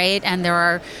styles, right? And there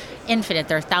are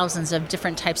thousands of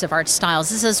different types of art styles.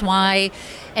 This is why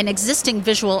an existing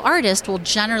visual artist will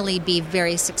generally be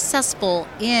very successful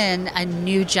in a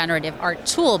new generative art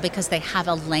tool because they have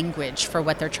a language for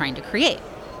what they're trying to create.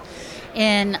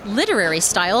 In literary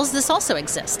styles, this also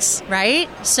exists, right?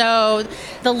 So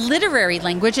the literary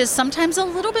language is sometimes a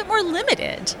little bit more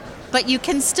limited, but you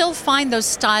can still find those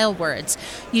style words.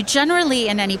 You generally,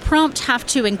 in any prompt, have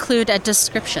to include a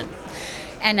description.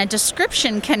 And a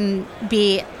description can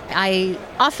be, I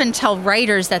often tell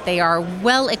writers that they are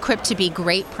well equipped to be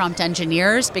great prompt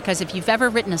engineers, because if you've ever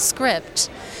written a script,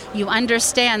 you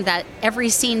understand that every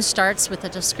scene starts with a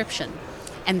description,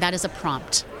 and that is a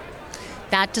prompt.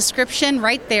 That description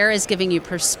right there is giving you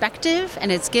perspective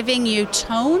and it's giving you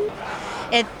tone.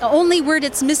 The only word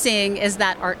it's missing is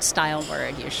that art style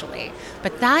word usually.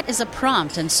 But that is a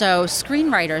prompt. And so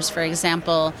screenwriters, for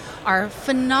example, are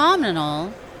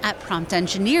phenomenal at prompt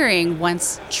engineering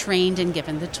once trained and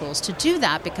given the tools to do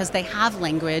that, because they have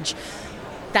language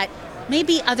that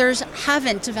maybe others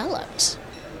haven't developed.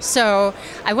 So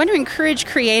I want to encourage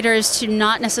creators to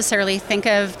not necessarily think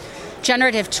of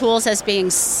generative tools as being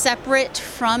separate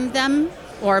from them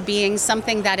or being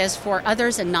something that is for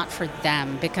others and not for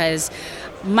them, because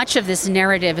much of this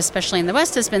narrative, especially in the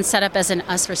West, has been set up as an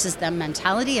us versus them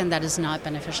mentality, and that is not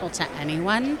beneficial to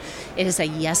anyone. It is a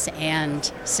yes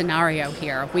and scenario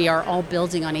here. We are all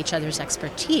building on each other's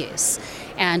expertise.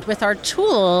 And with our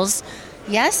tools,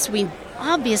 yes, we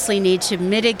obviously need to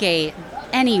mitigate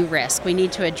any risk. We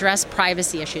need to address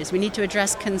privacy issues. We need to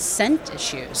address consent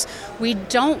issues. We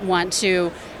don't want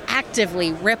to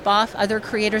actively rip off other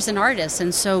creators and artists.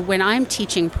 And so when I'm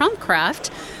teaching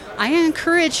Promptcraft, I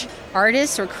encourage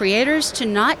artists or creators to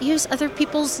not use other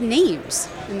people's names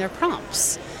in their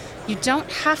prompts. You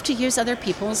don't have to use other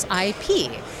people's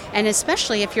IP. And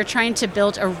especially if you're trying to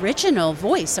build original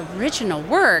voice, original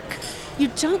work, you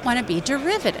don't want to be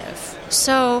derivative.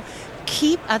 So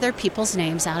keep other people's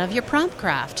names out of your prompt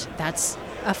craft. That's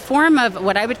a form of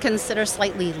what I would consider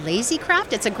slightly lazy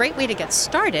craft. It's a great way to get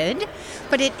started,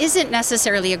 but it isn't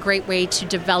necessarily a great way to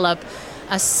develop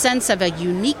a sense of a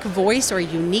unique voice or a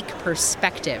unique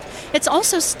perspective. It's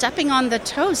also stepping on the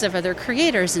toes of other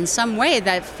creators in some way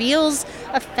that feels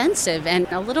offensive and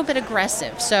a little bit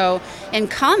aggressive. So in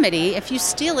comedy, if you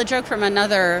steal a joke from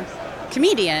another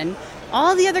comedian,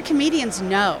 all the other comedians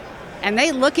know. And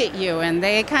they look at you and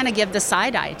they kind of give the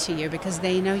side eye to you because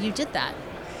they know you did that.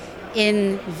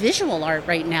 In visual art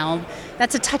right now,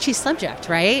 that's a touchy subject,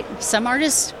 right? Some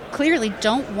artists clearly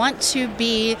don't want to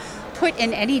be put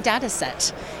in any data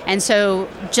set. And so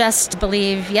just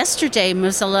believe yesterday,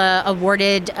 Mozilla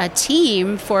awarded a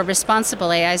team for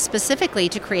responsible AI specifically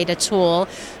to create a tool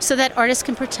so that artists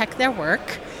can protect their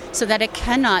work so that it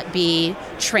cannot be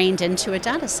trained into a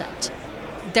data set.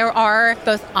 There are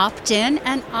both opt-in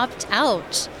and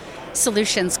opt-out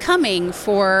solutions coming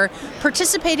for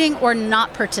participating or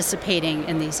not participating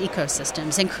in these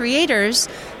ecosystems. And creators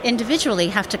individually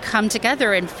have to come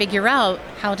together and figure out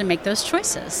how to make those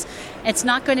choices. It's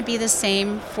not going to be the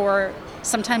same for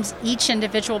sometimes each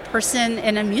individual person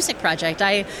in a music project.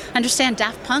 I understand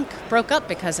Daft Punk broke up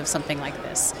because of something like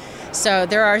this. So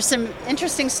there are some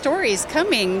interesting stories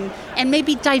coming and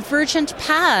maybe divergent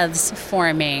paths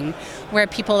forming where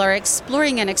people are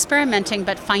exploring and experimenting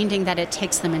but finding that it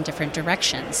takes them in different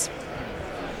directions.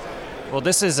 Well,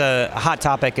 this is a hot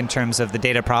topic in terms of the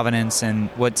data provenance and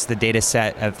what's the data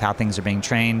set of how things are being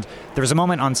trained. There was a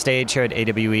moment on stage here at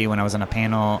AWE when I was on a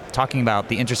panel talking about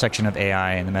the intersection of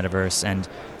AI and the metaverse, and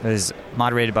it was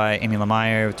moderated by Amy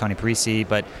Lemire, Tony Parisi,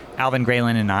 but Alvin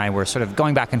Graylin and I were sort of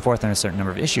going back and forth on a certain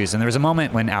number of issues. And there was a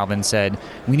moment when Alvin said,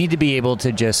 we need to be able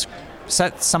to just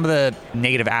set some of the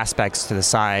negative aspects to the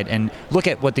side and look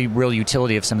at what the real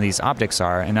utility of some of these optics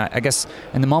are. And I guess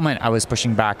in the moment I was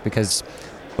pushing back because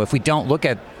if we don't look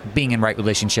at being in right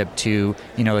relationship to,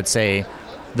 let's say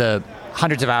the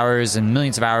hundreds of hours and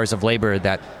millions of hours of labor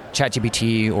that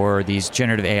ChatGPT or these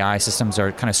generative AI systems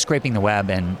are kind of scraping the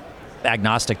web and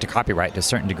agnostic to copyright to a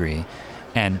certain degree.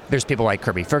 And there's people like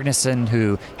Kirby Ferguson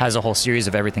who has a whole series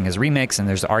of everything as remix, and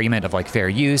there's the argument of like fair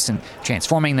use and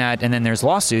transforming that. And then there's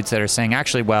lawsuits that are saying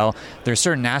actually, well, there's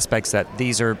certain aspects that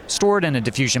these are stored in a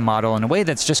diffusion model in a way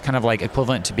that's just kind of like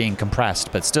equivalent to being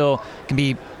compressed, but still can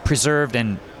be preserved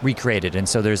and recreated. And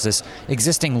so there's this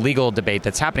existing legal debate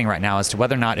that's happening right now as to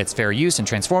whether or not it's fair use and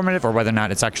transformative or whether or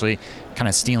not it's actually kind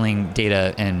of stealing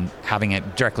data and having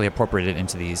it directly appropriated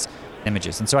into these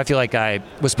images. And so I feel like I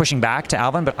was pushing back to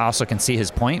Alvin, but I also can see his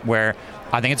point where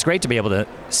I think it's great to be able to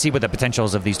see what the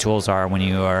potentials of these tools are when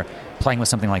you are playing with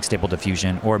something like Stable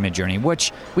Diffusion or Midjourney,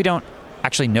 which we don't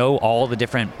actually know all the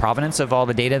different provenance of all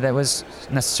the data that was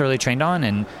necessarily trained on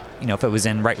and, if it was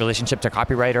in right relationship to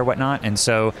copyright or whatnot. And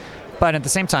so, but at the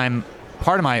same time,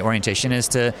 part of my orientation is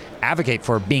to advocate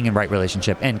for being in right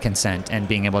relationship and consent and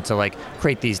being able to like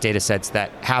create these data sets that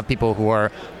have people who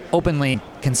are openly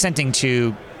consenting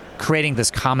to creating this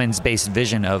commons-based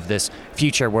vision of this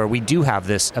future where we do have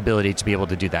this ability to be able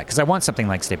to do that. Because I want something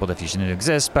like Stable Diffusion to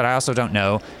exist, but I also don't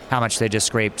know how much they just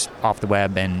scraped off the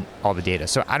web and all the data.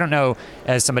 So I don't know,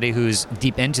 as somebody who's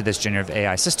deep into this generative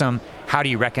AI system, how do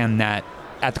you reckon that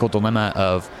ethical dilemma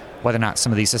of whether or not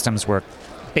some of these systems were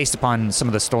based upon some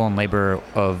of the stolen labor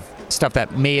of stuff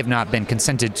that may have not been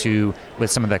consented to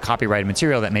with some of the copyrighted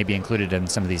material that may be included in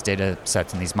some of these data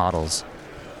sets and these models?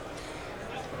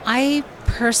 I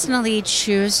personally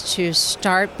choose to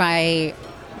start by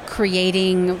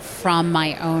creating from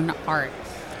my own art.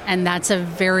 And that's a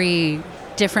very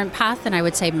different path than I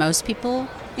would say most people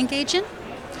engage in.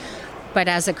 But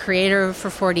as a creator for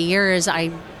 40 years,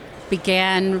 I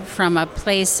began from a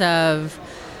place of,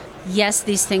 yes,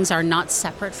 these things are not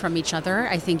separate from each other.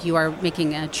 I think you are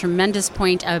making a tremendous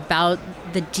point about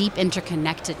the deep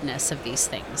interconnectedness of these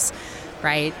things,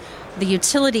 right? The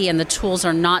utility and the tools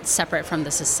are not separate from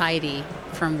the society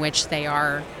from which they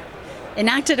are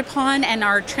enacted upon and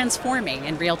are transforming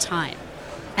in real time.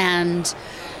 And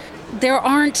there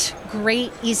aren't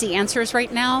great, easy answers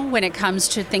right now when it comes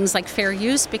to things like fair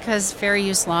use, because fair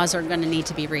use laws are going to need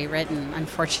to be rewritten.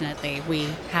 Unfortunately, we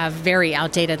have very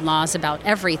outdated laws about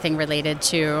everything related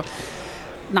to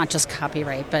not just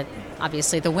copyright, but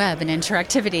obviously the web and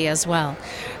interactivity as well.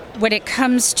 When it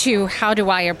comes to how do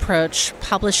I approach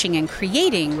publishing and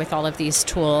creating with all of these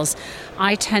tools,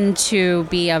 I tend to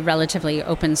be a relatively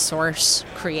open source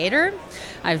creator.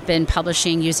 I've been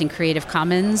publishing using Creative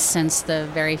Commons since the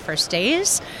very first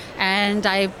days, and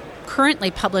I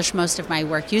currently publish most of my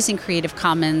work using Creative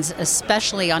Commons,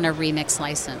 especially on a remix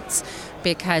license,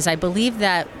 because I believe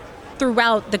that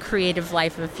throughout the creative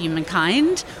life of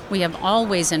humankind, we have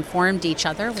always informed each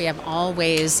other, we have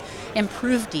always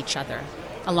improved each other.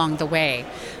 along the way,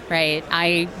 right?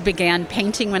 I began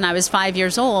painting when I was 5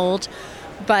 years old,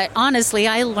 but honestly,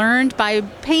 I learned by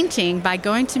painting, by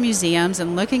going to museums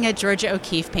and looking at Georgia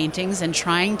O'Keeffe paintings and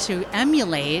trying to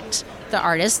emulate the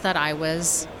artists that I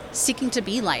was seeking to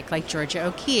be like Georgia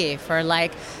O'Keeffe or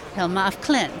like Hilma af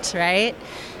Klint, right?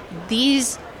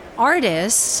 These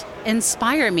artists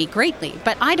inspire me greatly,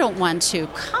 but I don't want to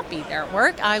copy their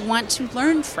work. I want to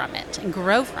learn from it and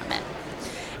grow from it.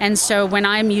 And so when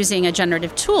I'm using a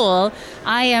generative tool,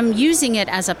 I am using it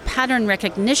as a pattern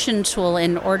recognition tool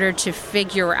in order to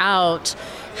figure out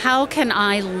how can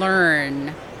I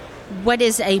learn what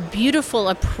is a beautiful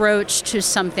approach to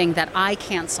something that I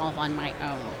can't solve on my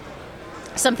own,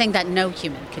 something that no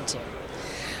human could do.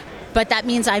 But that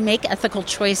means I make ethical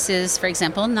choices, for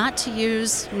example, not to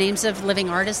use names of living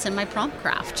artists in my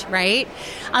Promptcraft, right?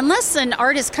 Unless an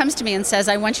artist comes to me and says,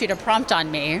 I want you to prompt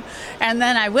on me, and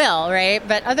then I will, right?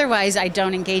 But otherwise, I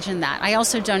don't engage in that. I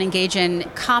also don't engage in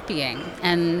copying.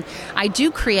 And I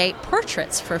do create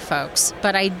portraits for folks,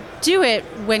 but I do it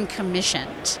when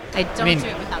commissioned. I don't do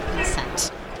it without consent.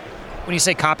 When you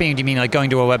say copying, do you mean like going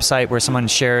to a website where someone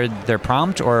shared their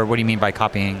prompt, or what do you mean by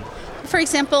copying? For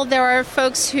example, there are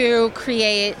folks who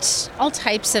create all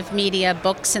types of media,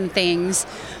 books and things,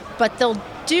 but they'll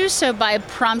do so by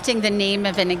prompting the name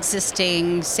of an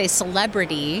existing, say,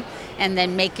 celebrity, and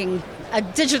then making a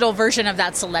digital version of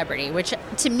that celebrity, which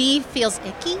to me feels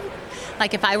icky.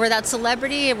 Like if I were that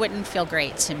celebrity, it wouldn't feel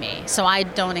great to me. So I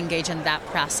don't engage in that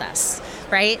process,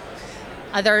 right?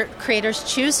 Other creators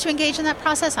choose to engage in that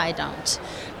process. I don't.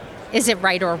 Is it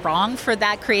right or wrong for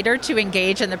that creator to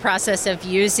engage in the process of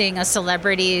using a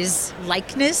celebrity's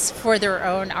likeness for their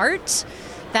own art?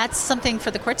 That's something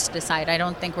for the courts to decide. I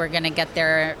don't think we're going to get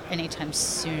there anytime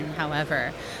soon,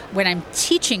 however. When I'm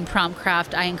teaching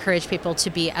Promptcraft, I encourage people to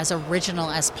be as original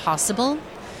as possible,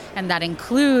 and that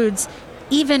includes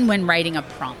even when writing a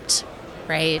prompt,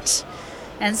 right?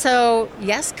 And so,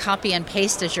 yes, copy and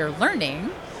paste as you're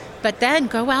learning, but then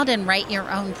go out and write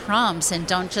your own prompts and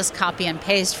don't just copy and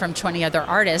paste from 20 other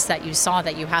artists that you saw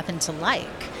that you happen to like,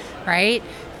 right?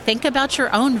 Think about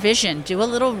your own vision. Do a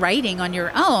little writing on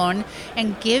your own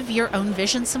and give your own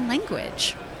vision some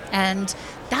language. And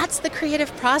that's the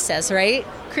creative process, right?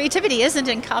 Creativity isn't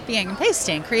in copying and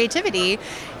pasting. Creativity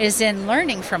is in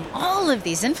learning from all of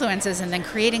these influences and then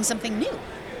creating something new.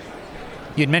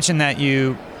 You'd mentioned that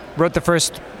you wrote the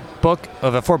first book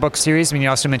of a 4-book series. I mean, you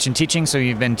also mentioned teaching, so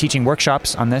you've been teaching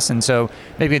workshops on this. And so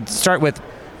maybe we'd start with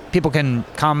people can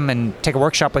come and take a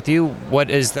workshop with you. What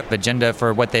is the agenda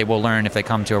for what they will learn if they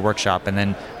come to a workshop? And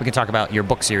then we can talk about your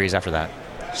book series after that.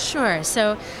 Sure.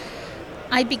 So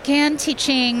I began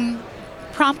teaching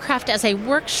Promptcraft as a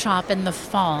workshop in the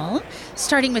fall,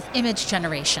 starting with image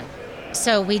generation.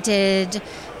 So we did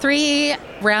 3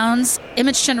 rounds.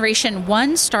 Image generation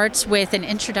 1 starts with an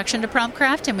introduction to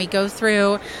Promptcraft, and we go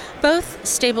through both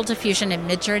Stable Diffusion and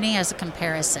Midjourney as a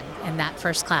comparison in that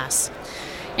first class.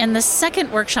 In the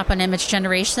second workshop on image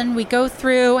generation, we go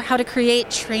through how to create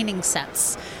training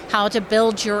sets, how to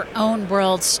build your own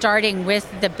world, starting with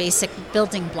the basic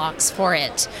building blocks for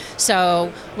it.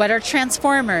 So what are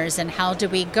transformers, and how do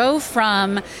we go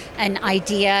from an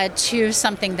idea to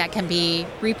something that can be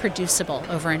reproducible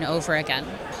over and over again?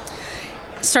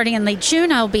 Starting in late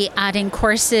June, I'll be adding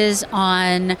courses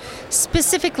on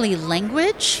specifically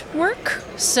language work.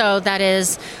 So that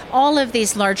is all of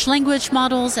these large language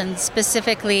models, and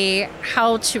specifically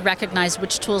how to recognize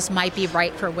which tools might be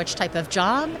right for which type of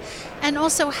job, and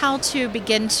also how to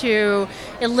begin to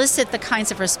elicit the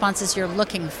kinds of responses you're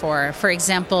looking for. For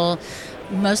example,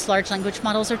 most large language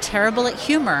models are terrible at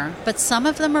humor, but some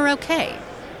of them are okay,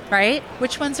 right?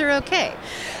 Which ones are okay?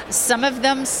 Some of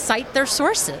them cite their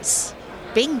sources.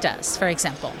 Bing does, for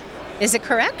example. Is it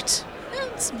correct?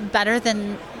 It's better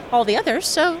than all the others.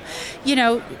 So,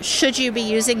 should you be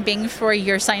using Bing for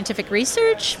your scientific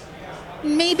research?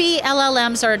 Maybe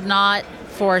LLMs are not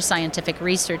for scientific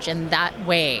research in that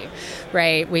way,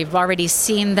 right? We've already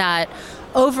seen that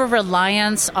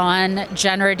over-reliance on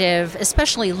generative,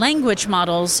 especially language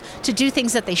models, to do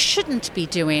things that they shouldn't be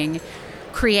doing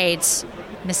creates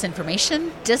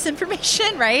misinformation,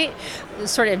 disinformation, right?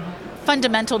 Sort of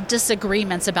fundamental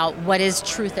disagreements about what is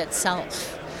truth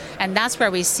itself. And that's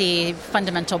where we see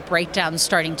fundamental breakdowns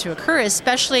starting to occur,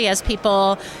 especially as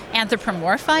people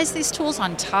anthropomorphize these tools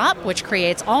on top, which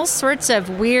creates all sorts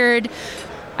of weird,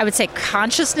 I would say,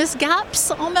 consciousness gaps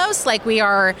almost, like we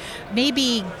are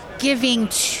maybe giving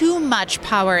too much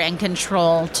power and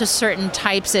control to certain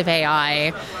types of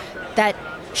AI that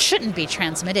shouldn't be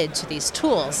transmitted to these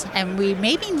tools. And we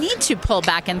maybe need to pull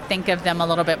back and think of them a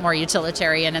little bit more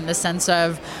utilitarian in the sense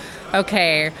of,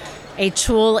 okay, A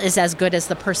tool is as good as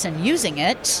the person using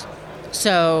it.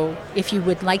 So if you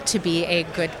would like to be a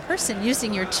good person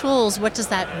using your tools, what does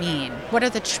that mean? What are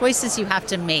the choices you have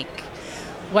to make?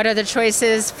 What are the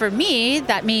choices for me?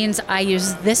 That means I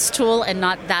use this tool and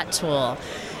not that tool.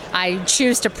 I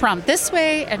choose to prompt this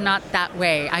way and not that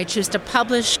way. I choose to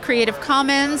publish Creative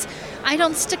Commons. I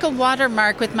don't stick a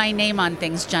watermark with my name on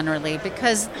things generally,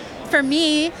 because for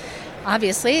me,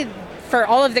 obviously, for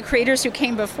all of the creators who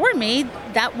came before me,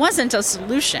 that wasn't a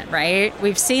solution, right?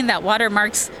 We've seen that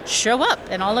watermarks show up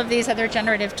in all of these other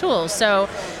generative tools. So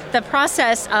the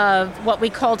process of what we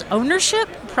called ownership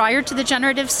prior to the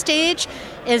generative stage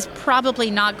is probably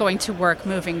not going to work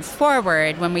moving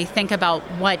forward when we think about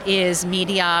what is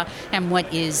media and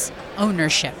what is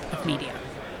ownership of media.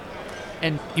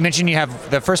 And you mentioned you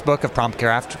have the first book of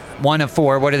Promptcraft, one of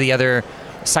 4. What are the other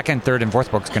second, third, and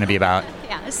fourth books going to be about?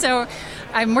 Yeah, so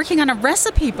I'm working on a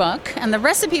recipe book, and the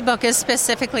recipe book is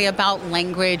specifically about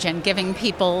language and giving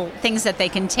people things that they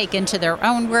can take into their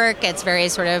own work. It's very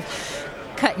sort of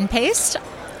cut and paste.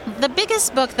 The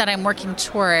biggest book that I'm working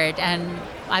toward, and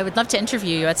I would love to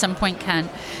interview you at some point, Ken,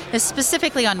 is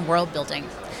specifically on world building.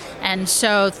 And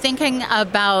so thinking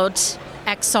about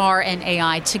XR and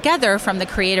AI together from the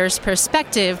creator's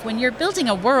perspective, when you're building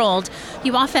a world,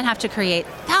 you often have to create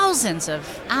thousands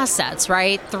of assets,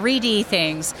 right? 3D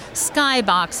things,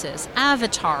 skyboxes,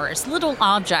 avatars, little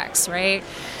objects, right?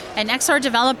 An XR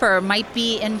developer might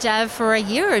be in dev for a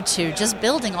year or two just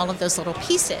building all of those little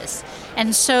pieces.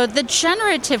 And so the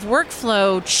generative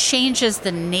workflow changes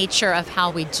the nature of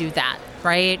how we do that,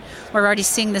 right? We're already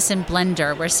seeing this in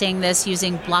Blender. We're seeing this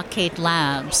using Blockade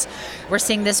Labs. We're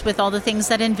seeing this with all the things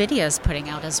that NVIDIA is putting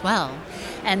out as well.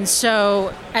 And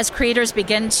so as creators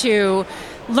begin to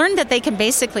learn that they can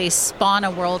basically spawn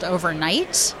a world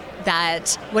overnight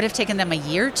that would have taken them a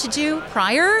year to do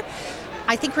prior,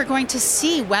 I think we're going to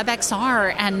see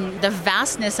WebXR and the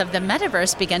vastness of the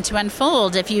metaverse begin to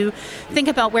unfold. If you think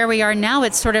about where we are now,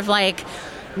 it's sort of like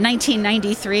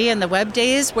 1993 in the web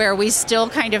days where we still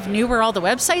kind of knew where all the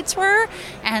websites were,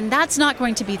 and that's not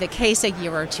going to be the case a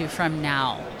year or two from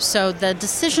now. So the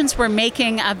decisions we're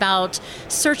making about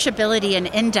searchability and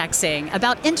indexing,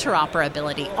 about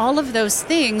interoperability, all of those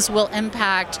things will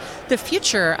impact the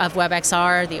future of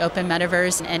WebXR, the open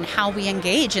metaverse, and how we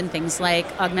engage in things like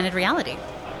augmented reality.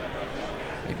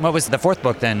 What was the fourth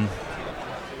book then?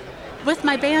 With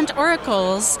my band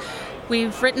Oracles,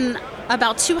 we've written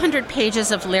about 200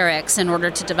 pages of lyrics in order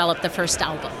to develop the first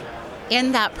album.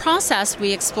 In that process,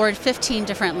 we explored 15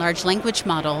 different large language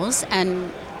models and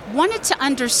wanted to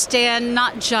understand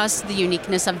not just the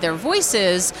uniqueness of their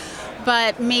voices,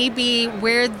 but maybe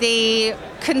where they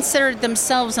considered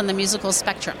themselves on the musical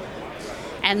spectrum.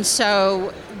 And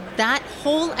so that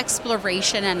whole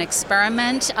exploration and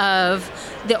experiment of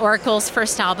the Oracle's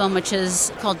first album, which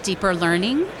is called Deeper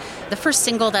Learning, the first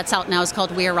single that's out now is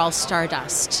called We Are All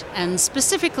Stardust. And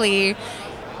specifically,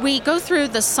 we go through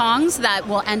the songs that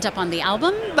will end up on the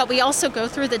album, but we also go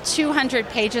through the 200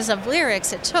 pages of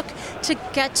lyrics it took to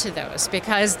get to those,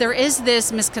 because there is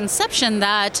this misconception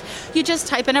that you just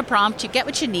type in a prompt, you get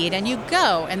what you need, and you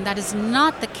go. And that is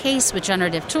not the case with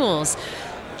generative tools.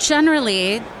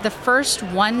 Generally, the first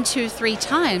 1, 2, 3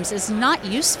 times is not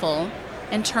useful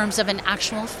in terms of an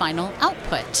actual final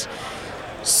output.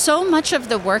 So much of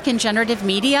the work in generative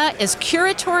media is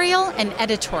curatorial and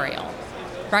editorial,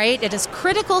 right? It is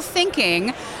critical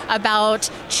thinking about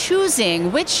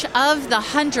choosing which of the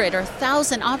 100 or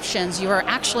 1,000 options you are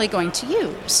actually going to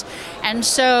use. And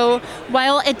so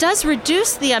while it does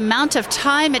reduce the amount of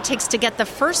time it takes to get the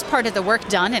first part of the work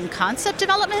done in concept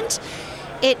development,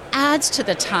 it adds to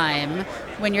the time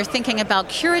when you're thinking about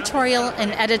curatorial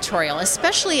and editorial,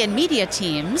 especially in media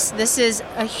teams. This is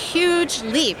a huge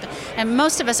leap, and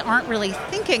most of us aren't really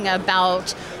thinking about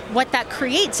what that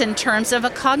creates in terms of a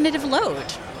cognitive load.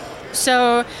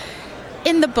 So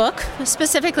in the book,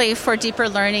 specifically for Deeper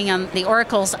Learning on the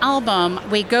Oracles album,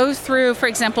 we go through, for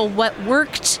example, what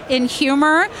worked in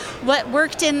humor, what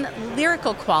worked in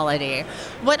lyrical quality,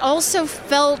 what also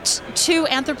felt too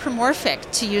anthropomorphic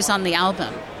to use on the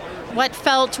album, what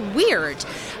felt weird.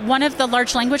 One of the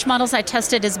large language models I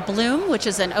tested is Bloom, which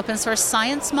is an open source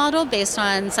science model based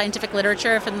on scientific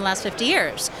literature from the last 50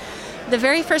 years. The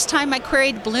very first time I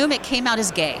queried Bloom, it came out as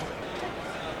gay.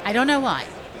 I don't know why.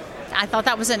 I thought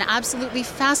that was an absolutely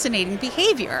fascinating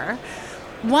behavior.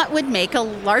 What would make a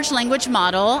large language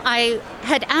model? I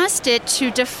had asked it to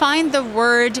define the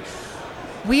word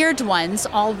weird ones,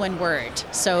 all one word.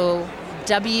 So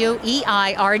WEIRDONES.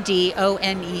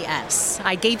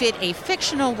 I gave it a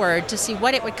fictional word to see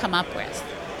what it would come up with.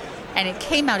 And it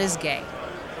came out as gay.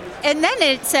 And then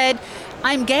it said,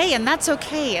 I'm gay and that's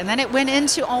okay. And then it went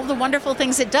into all the wonderful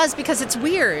things it does because it's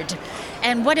weird.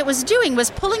 And what it was doing was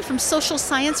pulling from social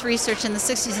science research in the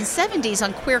 60s and 70s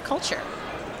on queer culture,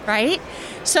 right?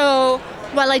 So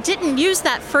while I didn't use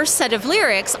that first set of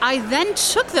lyrics, I then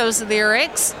took those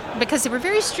lyrics, because they were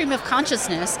very stream of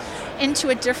consciousness, into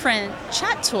a different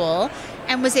chat tool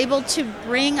and was able to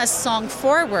bring a song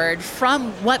forward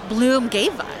from what Bloom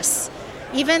gave us.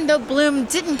 Even though Bloom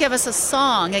didn't give us a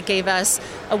song, it gave us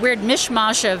a weird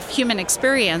mishmash of human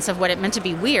experience of what it meant to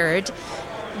be weird,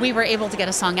 we were able to get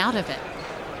a song out of it.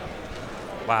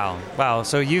 Wow.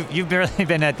 So you've really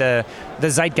been at the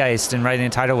zeitgeist and riding the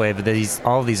tidal wave of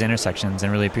all of these intersections,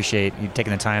 and really appreciate you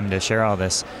taking the time to share all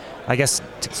this. I guess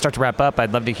to start to wrap up,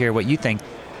 I'd love to hear what you think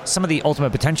some of the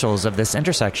ultimate potentials of this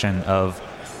intersection of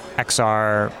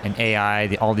XR and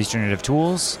AI, all these generative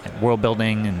tools, and world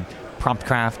building and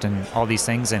Promptcraft and all these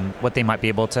things, and what they might be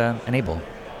able to enable.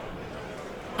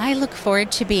 I look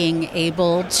forward to being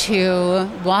able to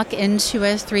walk into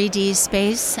a 3D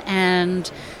space and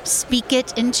speak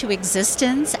it into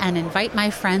existence and invite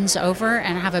my friends over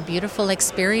and have a beautiful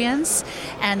experience.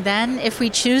 And then if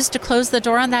we choose to close the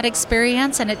door on that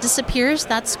experience and it disappears,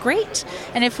 that's great.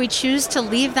 And if we choose to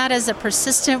leave that as a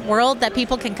persistent world that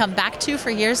people can come back to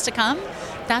for years to come,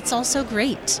 that's also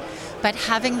great. But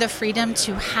having the freedom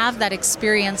to have that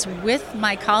experience with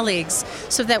my colleagues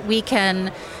so that we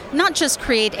can not just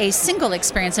create a single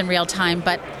experience in real time,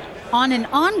 but on an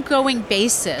ongoing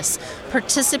basis,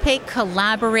 participate,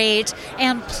 collaborate,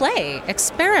 and play,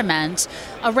 experiment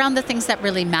around the things that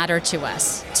really matter to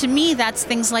us. To me, that's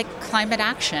things like climate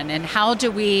action and how do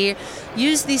we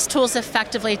use these tools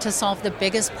effectively to solve the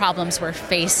biggest problems we're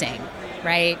facing.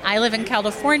 Right? I live in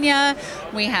California.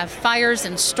 We have fires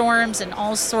and storms and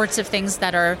all sorts of things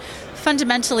that are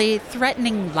fundamentally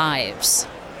threatening lives.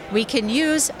 We can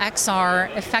use XR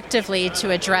effectively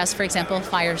to address, for example,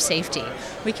 fire safety.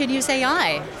 We can use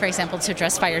AI, for example, to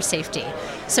address fire safety.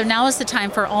 So now is the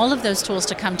time for all of those tools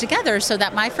to come together so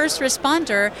that my first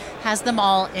responder has them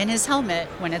all in his helmet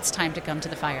when it's time to come to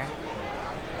the fire.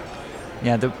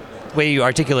 Yeah, the way you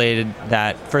articulated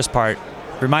that first part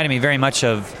reminded me very much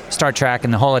of Star Trek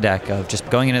and the holodeck, of just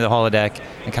going into the holodeck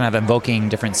and kind of invoking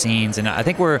different scenes. And I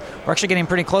think we're actually getting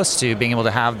pretty close to being able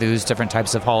to have those different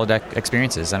types of holodeck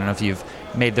experiences. I don't know if you've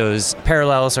made those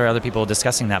parallels or other people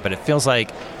discussing that, but it feels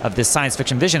like of this science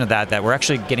fiction vision of that we're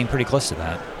actually getting pretty close to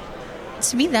that.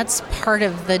 To me, that's part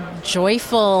of the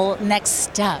joyful next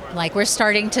step. Like, we're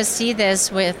starting to see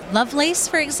this with Lovelace,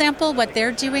 for example. What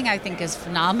they're doing, I think, is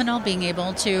phenomenal, being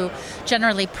able to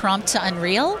generally prompt to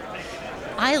Unreal.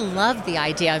 I love the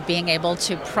idea of being able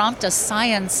to prompt a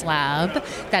science lab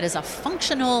that is a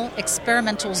functional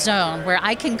experimental zone where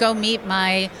I can go meet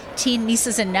my teen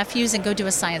nieces and nephews and go do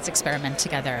a science experiment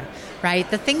together, right?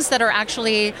 The things that are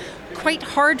actually quite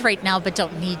hard right now but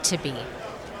don't need to be,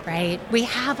 right? We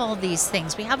have all these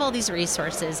things. We have all these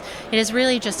resources. It is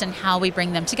really just in how we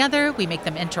bring them together, we make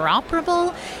them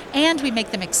interoperable, and we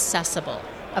make them accessible,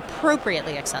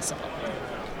 appropriately accessible.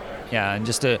 Yeah, and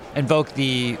just to invoke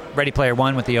the Ready Player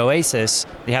One with the Oasis,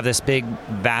 they have this big,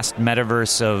 vast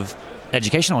metaverse of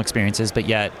educational experiences, but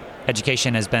yet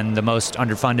education has been the most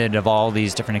underfunded of all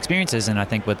these different experiences. And I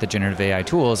think with the generative AI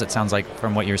tools, it sounds like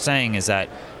from what you're saying is that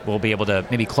we'll be able to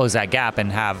maybe close that gap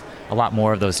and have a lot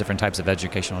more of those different types of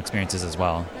educational experiences as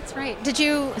well. That's right. Did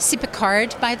you see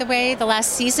Picard, by the way? The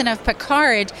last season of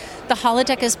Picard, the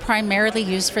holodeck is primarily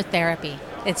used for therapy.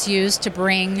 It's used to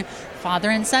bring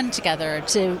father and son together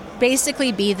to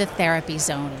basically be the therapy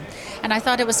zone. And I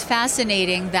thought it was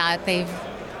fascinating that they've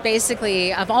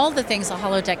basically, of all the things a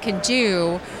holodeck can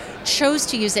do, chose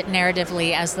to use it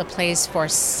narratively as the place for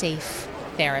safe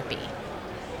therapy.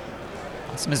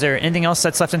 Awesome. Is there anything else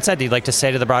that's left unsaid that you'd like to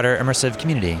say to the broader immersive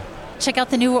community? Check out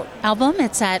the new album.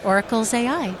 It's at Oracle's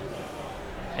AI.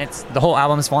 It's the whole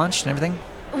album is launched and everything?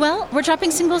 Well, we're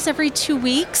dropping singles every 2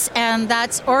 weeks, and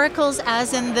that's Oracles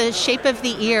as in the shape of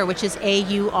the ear, which is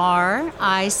AURICLES.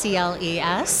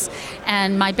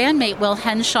 And my bandmate, Will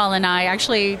Henshaw, and I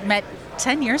actually met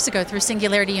 10 years ago through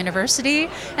Singularity University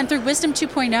and through Wisdom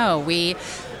 2.0. We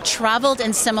traveled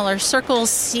in similar circles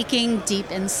seeking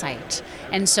deep insight.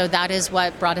 And so that is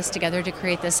what brought us together to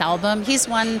create this album. He's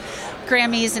won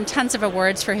Grammys and tons of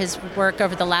awards for his work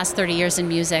over the last 30 years in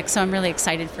music, so I'm really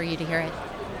excited for you to hear it.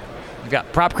 We've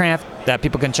got Promptcraft that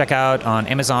people can check out on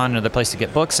Amazon, another place to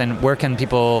get books. And where can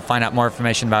people find out more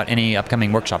information about any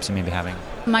upcoming workshops you may be having?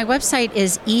 My website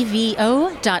is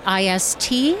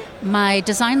evo.ist. My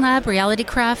design lab,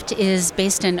 RealityCraft, is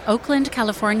based in Oakland,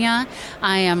 California.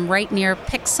 I am right near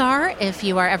Pixar. If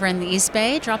you are ever in the East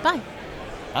Bay, drop by.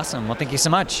 Awesome. Well, thank you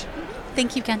so much.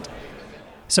 Thank you, Kent.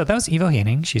 So that was Evo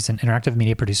Heyning. She's an interactive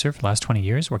media producer for the last 20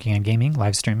 years, working on gaming,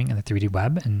 live streaming, and the 3D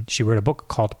web. And she wrote a book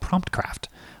called Promptcraft,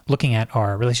 looking at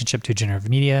our relationship to generative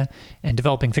media and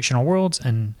developing fictional worlds,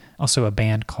 and also a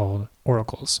band called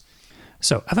Oracles.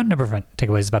 So I have a number of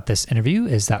takeaways about this interview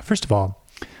is that, first of all,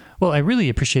 well, I really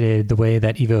appreciated the way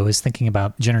that Evo is thinking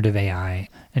about generative AI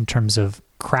in terms of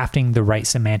crafting the right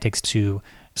semantics to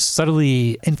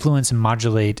subtly influence and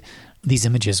modulate these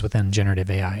images within generative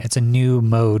AI. It's a new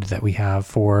mode that we have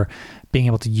for being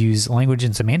able to use language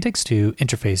and semantics to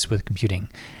interface with computing.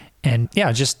 And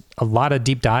yeah, just a lot of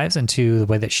deep dives into the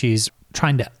way that she's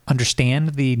trying to understand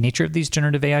the nature of these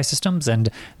generative AI systems. And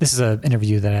this is an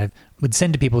interview that I would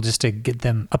send to people just to get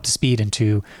them up to speed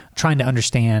into trying to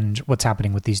understand what's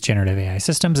happening with these generative AI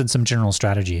systems and some general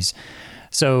strategies.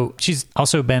 So she's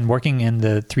also been working in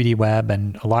the 3D web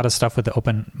and a lot of stuff with the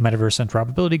Open Metaverse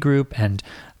Interoperability Group and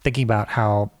thinking about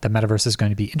how the metaverse is going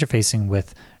to be interfacing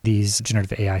with these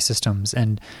generative AI systems.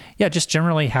 And yeah, just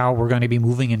generally how we're going to be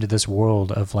moving into this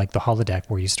world of like the holodeck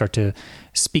where you start to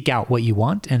speak out what you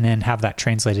want and then have that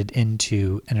translated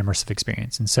into an immersive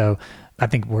experience. And so I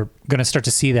think we're going to start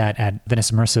to see that at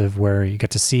Venice Immersive, where you get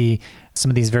to see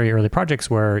some of these very early projects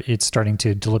where it's starting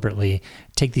to deliberately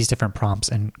take these different prompts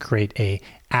and create a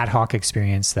ad hoc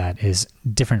experience that is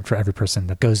different for every person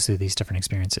that goes through these different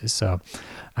experiences. So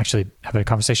actually have a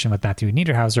conversation with Matthew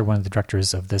Niederhauser, one of the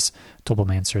directors of this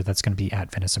Doppelmancer that's going to be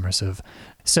at Venice Immersive.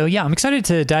 So yeah, I'm excited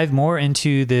to dive more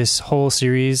into this whole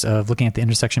series of looking at the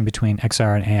intersection between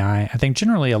XR and AI. I think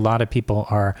generally a lot of people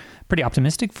are pretty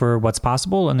optimistic for what's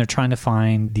possible, and they're trying to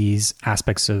find these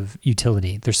aspects of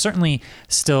utility. There's certainly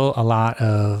still a lot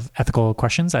of ethical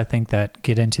questions, I think, that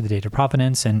get into the data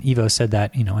provenance. And Evo said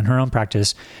that, in her own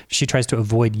practice, she tries to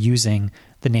avoid using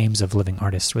the names of living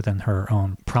artists within her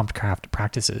own Promptcraft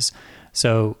practices.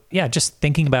 So yeah, just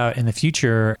thinking about in the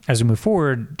future as we move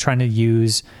forward, trying to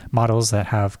use models that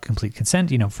have complete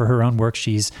consent. For her own work,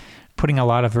 she's putting a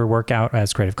lot of her work out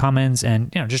as Creative Commons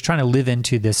and, just trying to live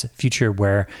into this future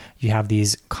where you have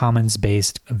these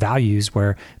commons-based values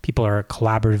where people are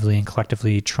collaboratively and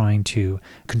collectively trying to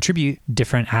contribute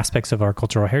different aspects of our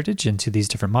cultural heritage into these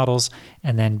different models,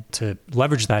 and then to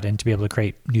leverage that and to be able to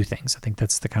create new things. I think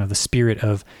that's the kind of the spirit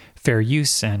of fair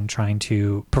use and trying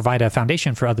to provide a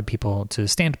foundation for other people to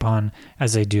stand upon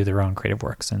as they do their own creative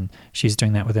works. And she's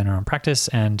doing that within her own practice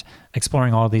and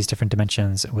exploring all these different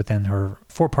dimensions within her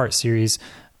 4-part series,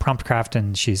 Promptcraft.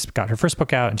 And she's got her first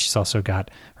book out, and she's also got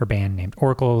her band named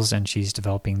Oracles, and she's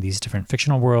developing these different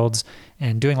fictional worlds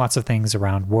and doing lots of things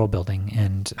around world building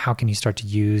and how can you start to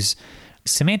use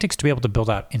semantics to be able to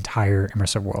build out entire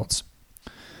immersive worlds.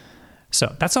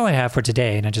 So that's all I have for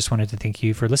today, and I just wanted to thank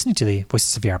you for listening to the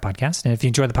Voices of VR podcast. And if you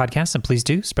enjoy the podcast, then please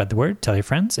do spread the word, tell your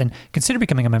friends, and consider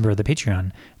becoming a member of the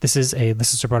Patreon. This is a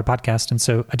listener-supported podcast, and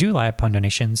so I do rely upon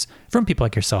donations from people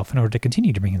like yourself in order to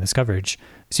continue to bring in this coverage.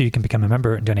 So you can become a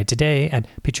member and donate today at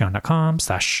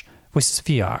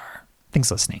patreon.com/voicesofvr. Thanks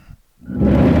for listening.